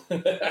job.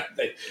 I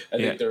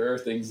think there are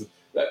things.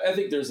 I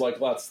think there's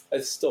I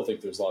still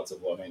think there's lots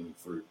of low-hanging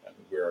fruit. I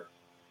mean, we're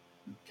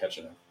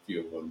catching a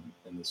few of them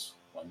in this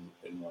one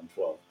in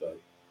 112, but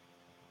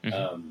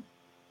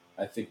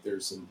I think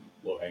there's some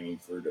low-hanging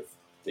fruit of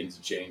things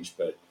to change,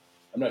 but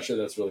I'm not sure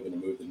that's really going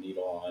to move the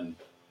needle on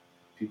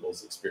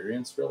people's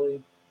experience,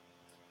 really.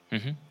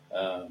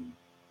 I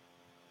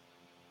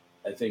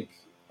think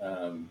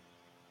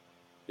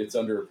it's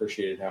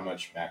underappreciated how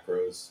much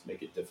macros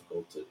make it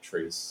difficult to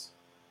trace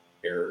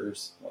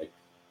errors. Like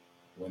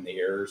when the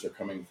errors are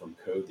coming from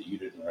code that you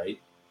didn't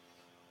write,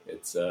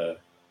 it's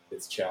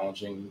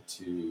challenging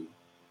to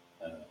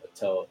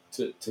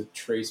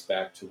trace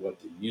back to what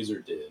the user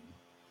did.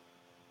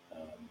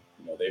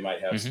 They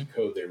might have some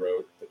code they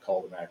wrote that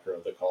called the macro,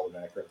 and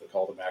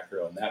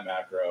that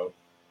macro,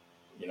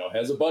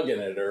 has a bug in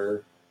it,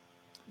 or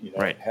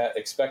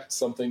expect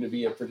something to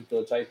be a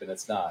particular type and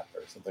it's not,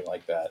 or something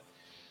like that.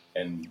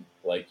 And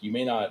like you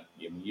may not,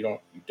 you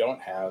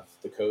don't have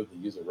the code the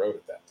user wrote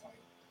at that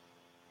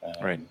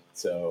point.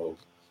 So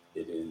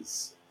it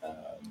is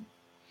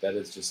that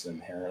is just an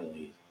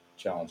inherently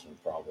challenging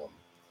problem.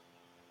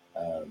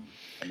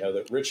 I know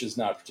that Rich is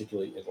not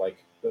particularly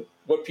but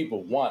what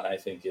people want, I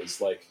think, is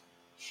like,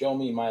 show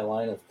me my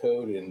line of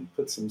code and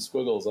put some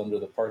squiggles under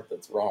the part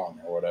that's wrong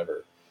or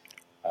whatever.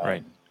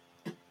 I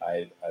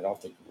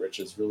don't think Rich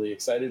is really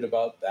excited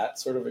about that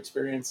sort of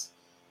experience,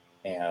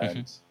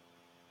 and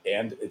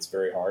it's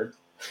very hard.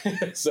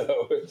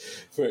 So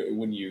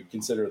when you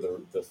consider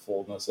the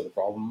fullness of the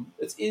problem,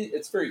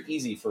 it's very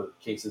easy for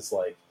cases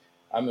like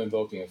I'm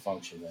invoking a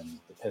function and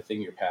the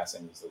thing you're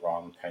passing is the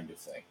wrong kind of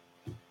thing,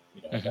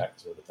 that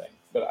sort of thing.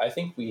 But I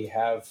think we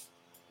have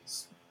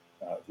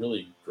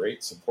really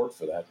great support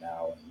for that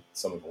now in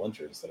some of the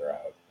linters that are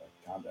out, like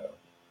Condo.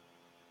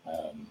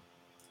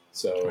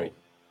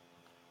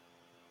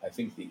 I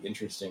think the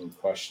interesting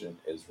question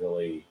is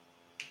really,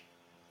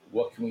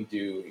 what can we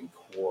do in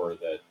core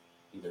that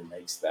either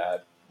makes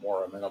that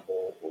more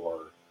amenable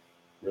or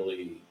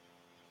really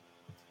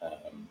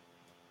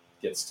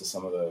gets to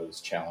some of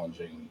those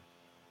challenging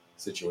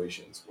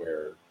situations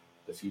where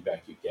the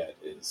feedback you get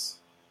is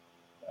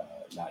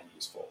not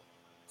useful.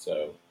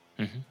 So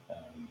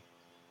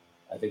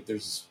I think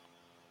there's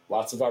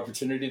lots of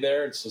opportunity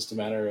there. It's just a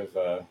matter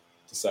of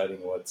deciding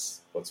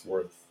what's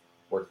worth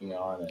working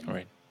on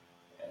and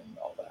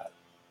all that.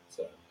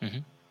 So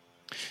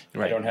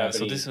I don't have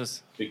any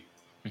big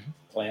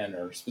plan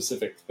or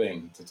specific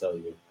thing to tell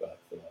you about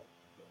for that.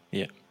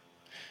 Yeah.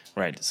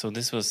 Right. So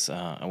this was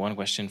one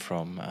question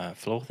from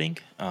Flothink.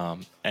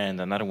 And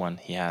another one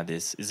he had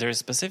is there a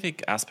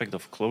specific aspect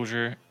of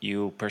Clojure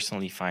you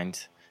personally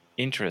find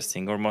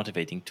interesting or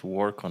motivating to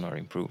work on or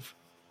improve?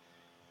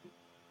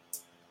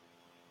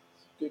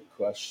 Good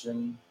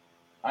question.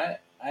 I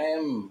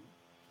am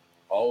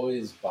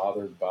always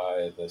bothered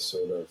by the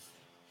sort of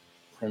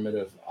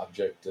primitive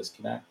object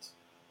disconnect.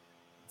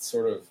 It's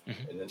sort of,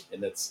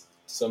 and it's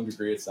to some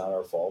degree, it's not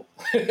our fault.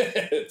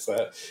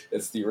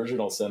 It's the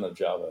original sin of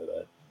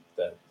Java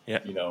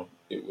that you know,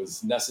 it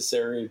was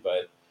necessary,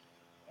 but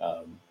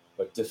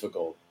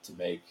difficult to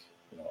make,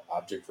 you know,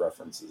 object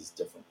references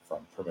different from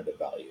primitive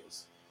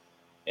values.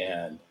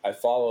 And I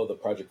follow the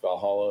Project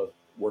Valhalla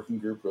working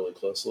group really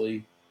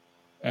closely,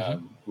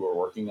 who are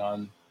working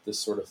on this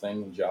sort of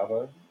thing in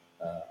Java.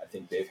 I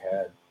think they've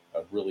had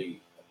a really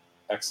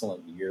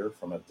excellent year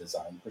from a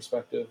design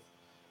perspective,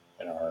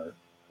 and are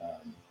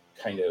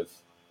kind of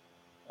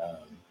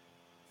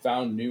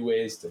found new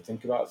ways to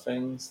think about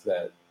things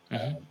that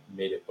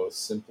made it both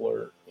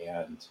simpler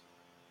and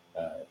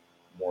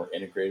more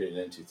integrated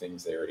into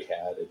things they already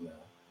had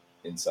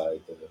inside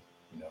the,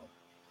 you know,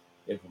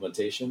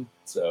 implementation.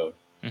 So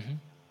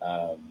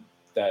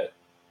that,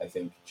 I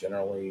think,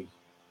 generally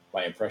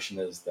my impression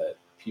is that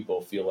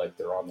people feel like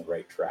they're on the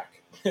right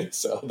track.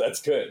 So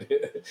that's good.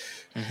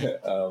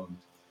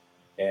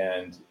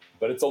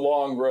 But it's a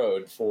long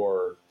road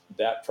for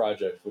that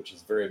project, which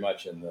is very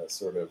much in the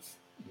sort of,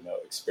 you know,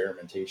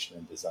 experimentation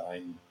and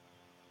design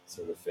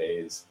sort of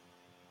phase,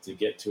 to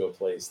get to a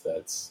place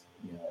that's,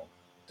 you know,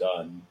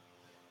 done,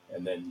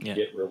 and then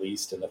get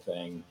released in a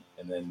thing,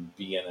 and then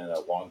be in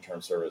a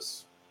long-term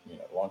service, you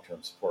know,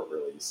 long-term support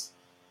release.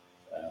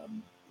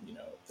 You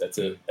know, that's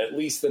at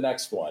least the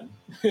next one.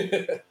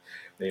 You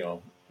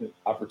know,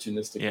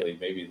 opportunistically,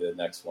 maybe the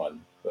next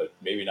one, but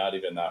maybe not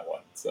even that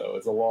one. So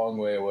it's a long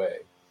way away.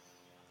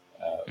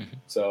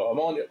 So I'm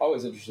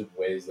always interested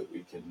in ways that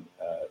we can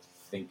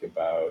think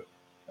about,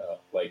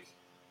 like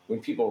when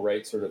people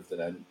write sort of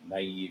the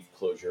naive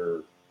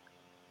Clojure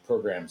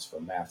programs for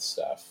math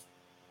stuff,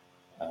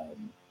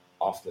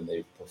 often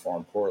they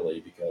perform poorly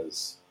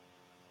because,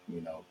 you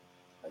know,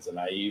 as a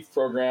naive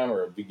programmer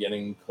or a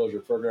beginning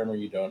Clojure programmer,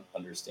 you don't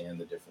understand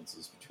the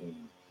differences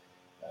between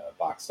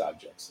boxed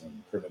objects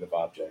and primitive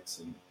objects.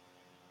 And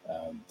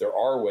there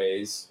are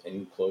ways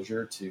in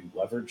Clojure to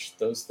leverage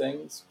those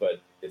things,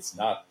 but it's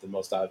not the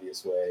most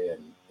obvious way,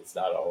 and it's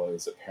not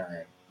always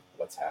apparent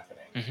what's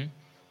happening.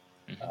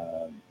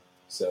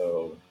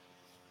 So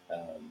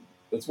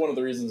that's one of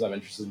the reasons I'm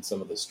interested in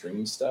some of the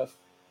stream stuff.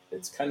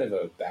 It's kind of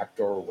a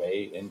backdoor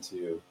way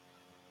into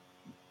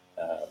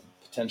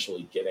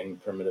potentially getting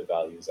primitive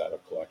values out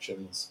of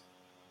collections,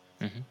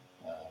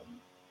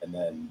 and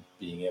then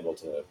being able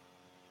to,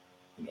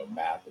 you know,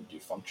 map and do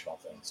functional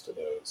things to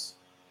those.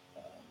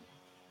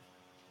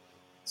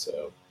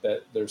 So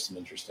that there's some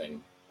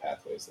interesting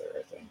pathways there,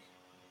 I think.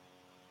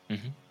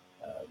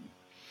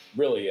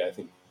 Really, I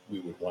think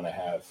we would want to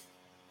have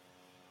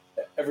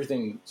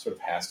everything sort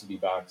of has to be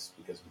boxed,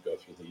 because we go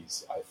through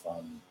these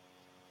iFun,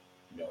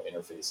 you know,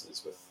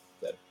 interfaces with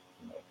that,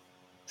 you know,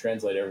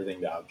 translate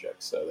everything to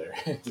objects. So they're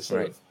just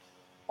sort of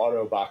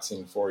auto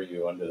boxing for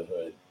you under the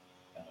hood.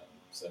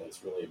 So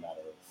it's really a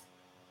matter of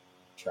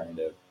trying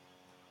to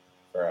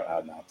figure out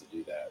how not to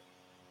do that.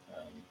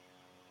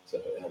 So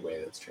in a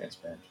way that's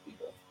transparent to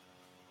people.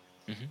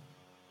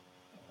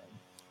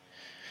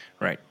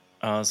 Right.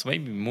 So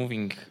maybe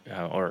moving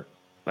or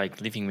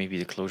like leaving maybe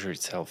the Clojure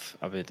itself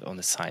a bit on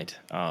the side.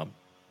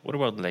 What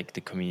about like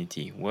the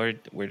community?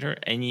 Were there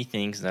any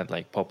things that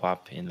like pop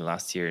up in the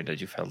last year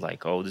that you felt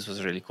like, oh, this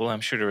was really cool?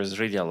 I'm sure there was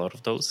really a lot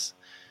of those.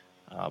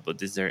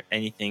 But is there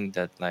anything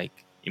that like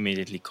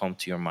immediately come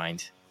to your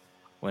mind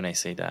when I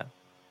say that?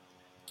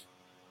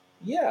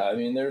 Yeah, I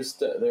mean,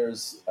 there's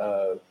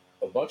a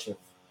bunch of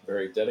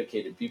very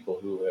dedicated people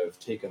who have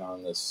taken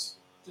on this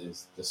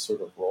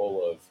sort of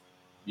role of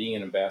being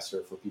an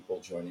ambassador for people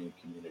joining the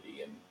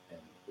community, and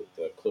with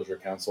the Clojure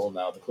Council,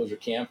 now the Clojure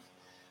Camp.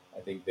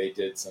 I think they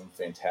did some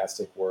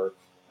fantastic work,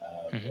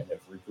 and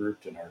have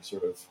regrouped and are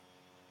sort of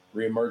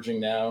reemerging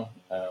now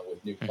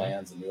with new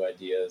plans and new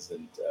ideas,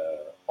 and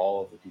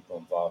all of the people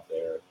involved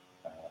there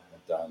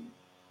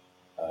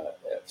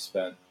have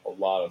spent a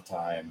lot of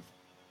time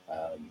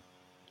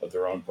of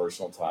their own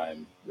personal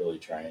time really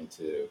trying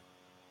to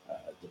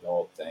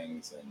develop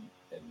things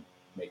and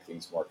make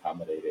things more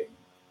accommodating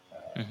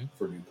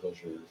for new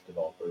Clojure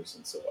developers.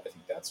 And so I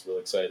think that's really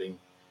exciting.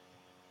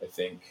 I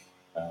think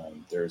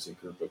there's a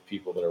group of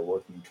people that are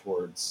working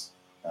towards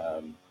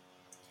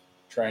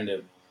trying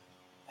to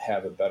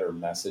have a better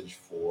message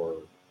for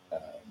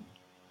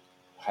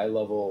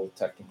high-level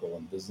technical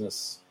and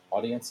business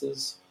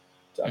audiences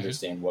to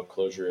understand what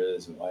Clojure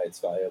is and why it's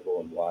valuable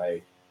and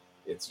why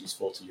it's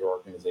useful to your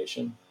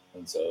organization.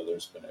 And so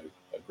there's been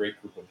a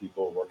great group of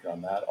people working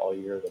on that all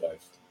year that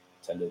I've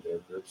attended their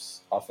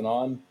groups off and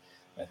on.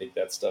 I think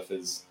that stuff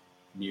is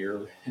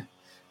near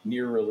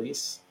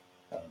release.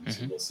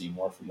 So we'll see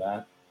more from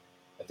that.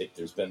 I think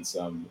there's been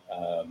some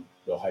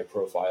real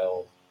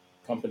high-profile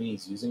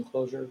companies using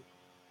Clojure,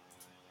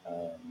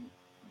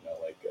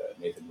 like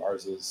Nathan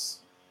Mars's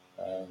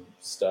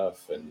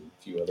stuff and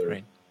a few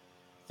other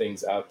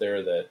things out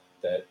there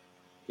that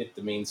hit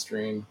the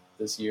mainstream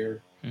this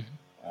year.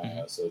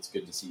 So it's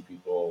good to see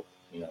people,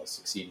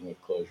 succeeding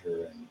with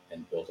Clojure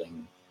and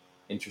building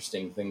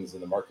interesting things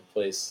in the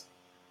marketplace.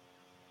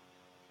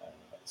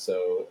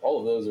 So all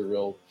of those are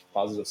real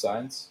positive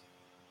signs.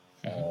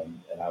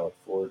 And I look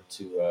forward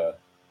to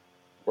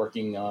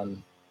working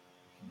on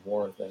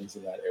more things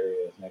in that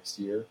area next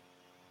year.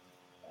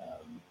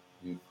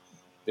 We've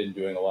been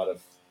doing a lot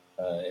of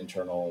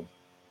internal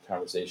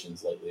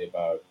conversations lately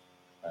about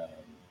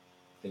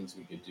things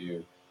we could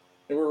do.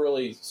 And we're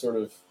really sort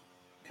of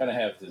kind of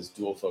have this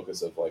dual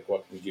focus of like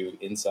what can we do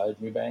inside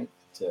Nubank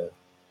to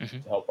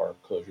help our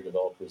Clojure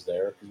developers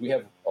there. Because we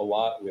have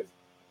over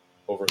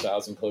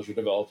 1,000 Clojure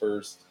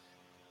developers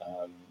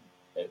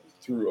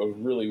through a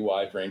really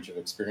wide range of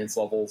experience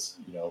levels,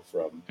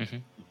 from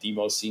the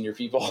most senior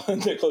people in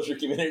the Clojure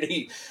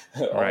community.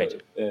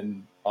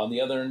 And on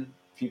the other end,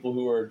 people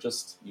who are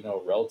just,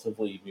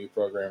 relatively new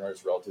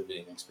programmers, relatively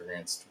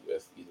inexperienced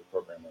with either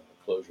programming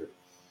or Clojure.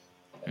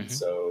 And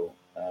so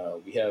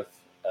we have,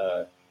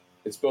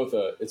 it's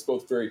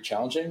both very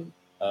challenging,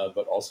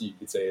 but also you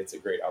could say it's a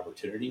great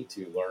opportunity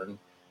to learn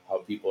how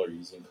people are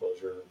using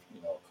Clojure,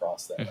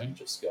 across that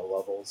range of skill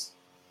levels.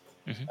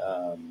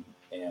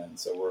 And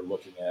so we're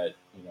looking at,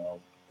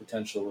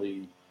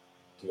 potentially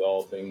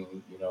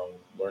developing,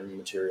 learning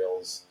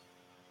materials.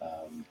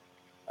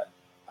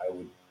 I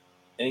would,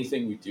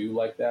 anything we do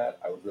like that,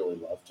 I would really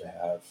love to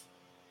have,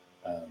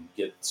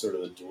 get sort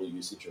of the dual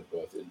usage of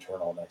both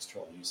internal and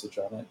external usage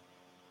on it.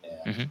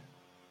 And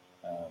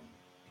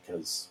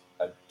because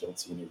I don't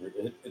see any,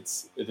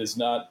 it is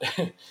not,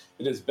 it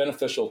is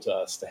beneficial to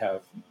us to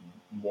have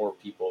more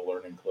people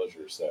learning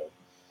Clojure. So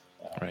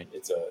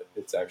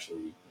it's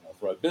actually,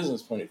 from a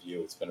business point of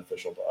view, it's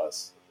beneficial to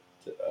us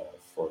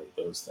for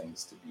those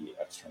things to be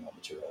external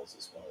materials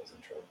as well as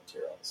internal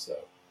materials. So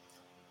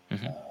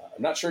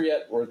I'm not sure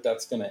yet where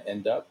that's going to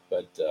end up,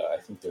 but I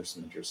think there's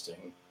some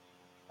interesting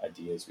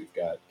ideas we've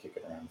got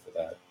kicking around for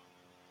that.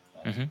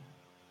 I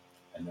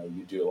know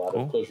you do a lot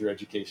of Clojure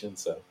education,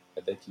 so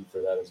I thank you for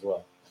that as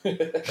well.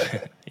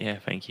 Yeah,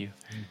 thank you.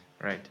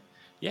 Right.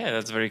 Yeah,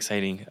 that's very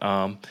exciting.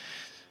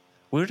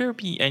 Will there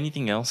be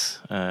anything else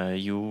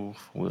you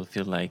will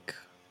feel like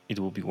it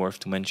will be worth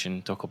to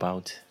mention, talk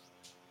about?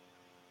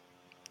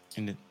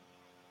 I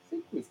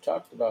think we've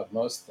talked about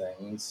most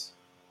things.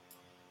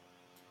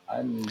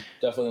 I'm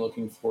definitely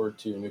looking forward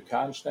to New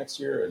Conj next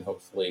year, and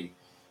hopefully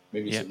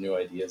maybe some new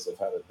ideas of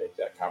how to make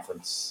that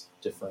conference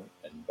different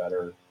and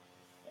better.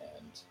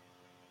 And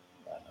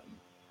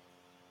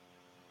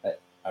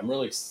I'm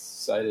really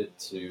excited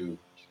to,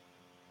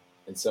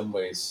 in some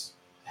ways,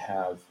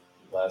 have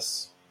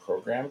less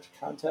programmed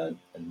content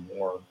and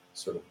more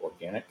sort of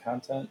organic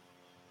content,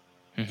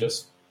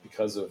 just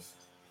because of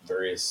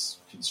various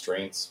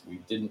constraints. We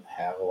didn't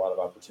have a lot of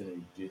opportunity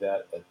to do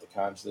that at the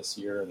Conj this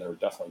year, and there were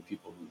definitely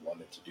people who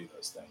wanted to do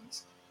those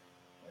things.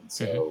 And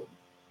so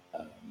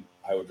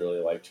I would really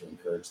like to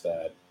encourage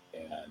that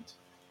and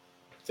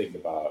think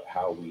about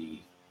how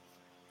we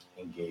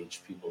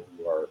engage people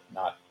who are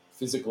not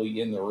physically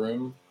in the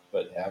room,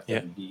 but have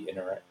them be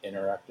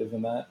interactive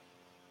in that.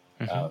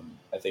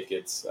 I think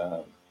it's,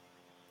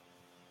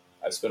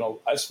 I've spent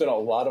a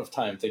lot of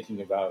time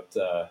thinking about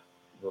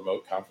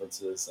remote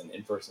conferences and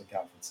in-person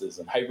conferences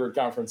and hybrid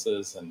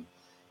conferences. And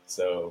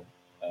so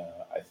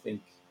I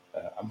think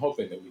I'm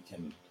hoping that we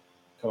can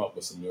come up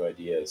with some new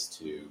ideas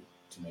to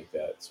make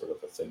that sort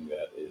of a thing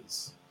that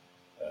is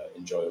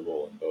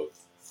enjoyable in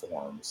both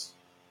forms,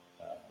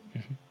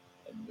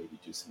 and maybe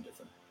do some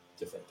different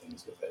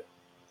things with it.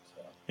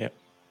 So. Yeah,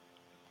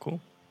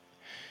 cool.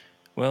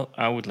 Well,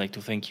 I would like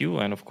to thank you,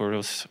 and of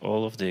course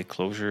all of the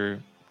Clojure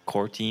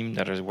core team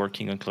that is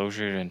working on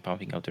Clojure and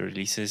pumping out the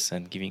releases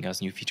and giving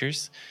us new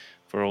features,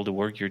 for all the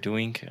work you're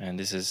doing. And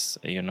this is,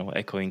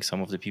 echoing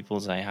some of the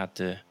peoples I had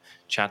to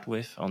chat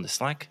with on the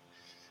Slack.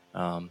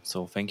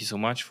 So thank you so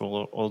much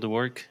for all the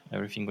work,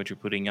 everything that you're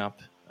putting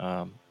up.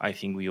 I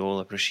think we all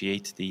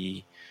appreciate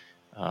the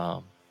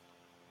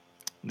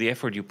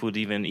effort you put,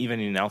 even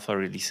in alpha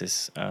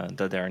releases,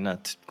 that they are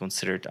not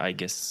considered, I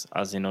guess,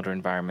 as in other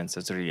environments,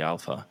 as really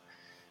alpha.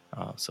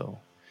 So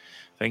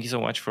thank you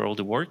so much for all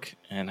the work,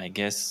 and I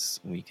guess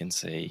we can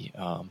say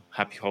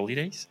happy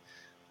holidays,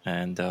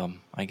 and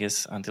I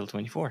guess until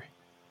 24.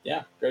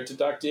 Yeah, great to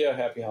talk to you.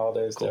 Happy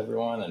holidays to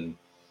everyone, and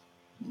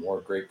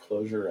more great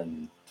Clojure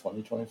in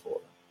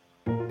 2024.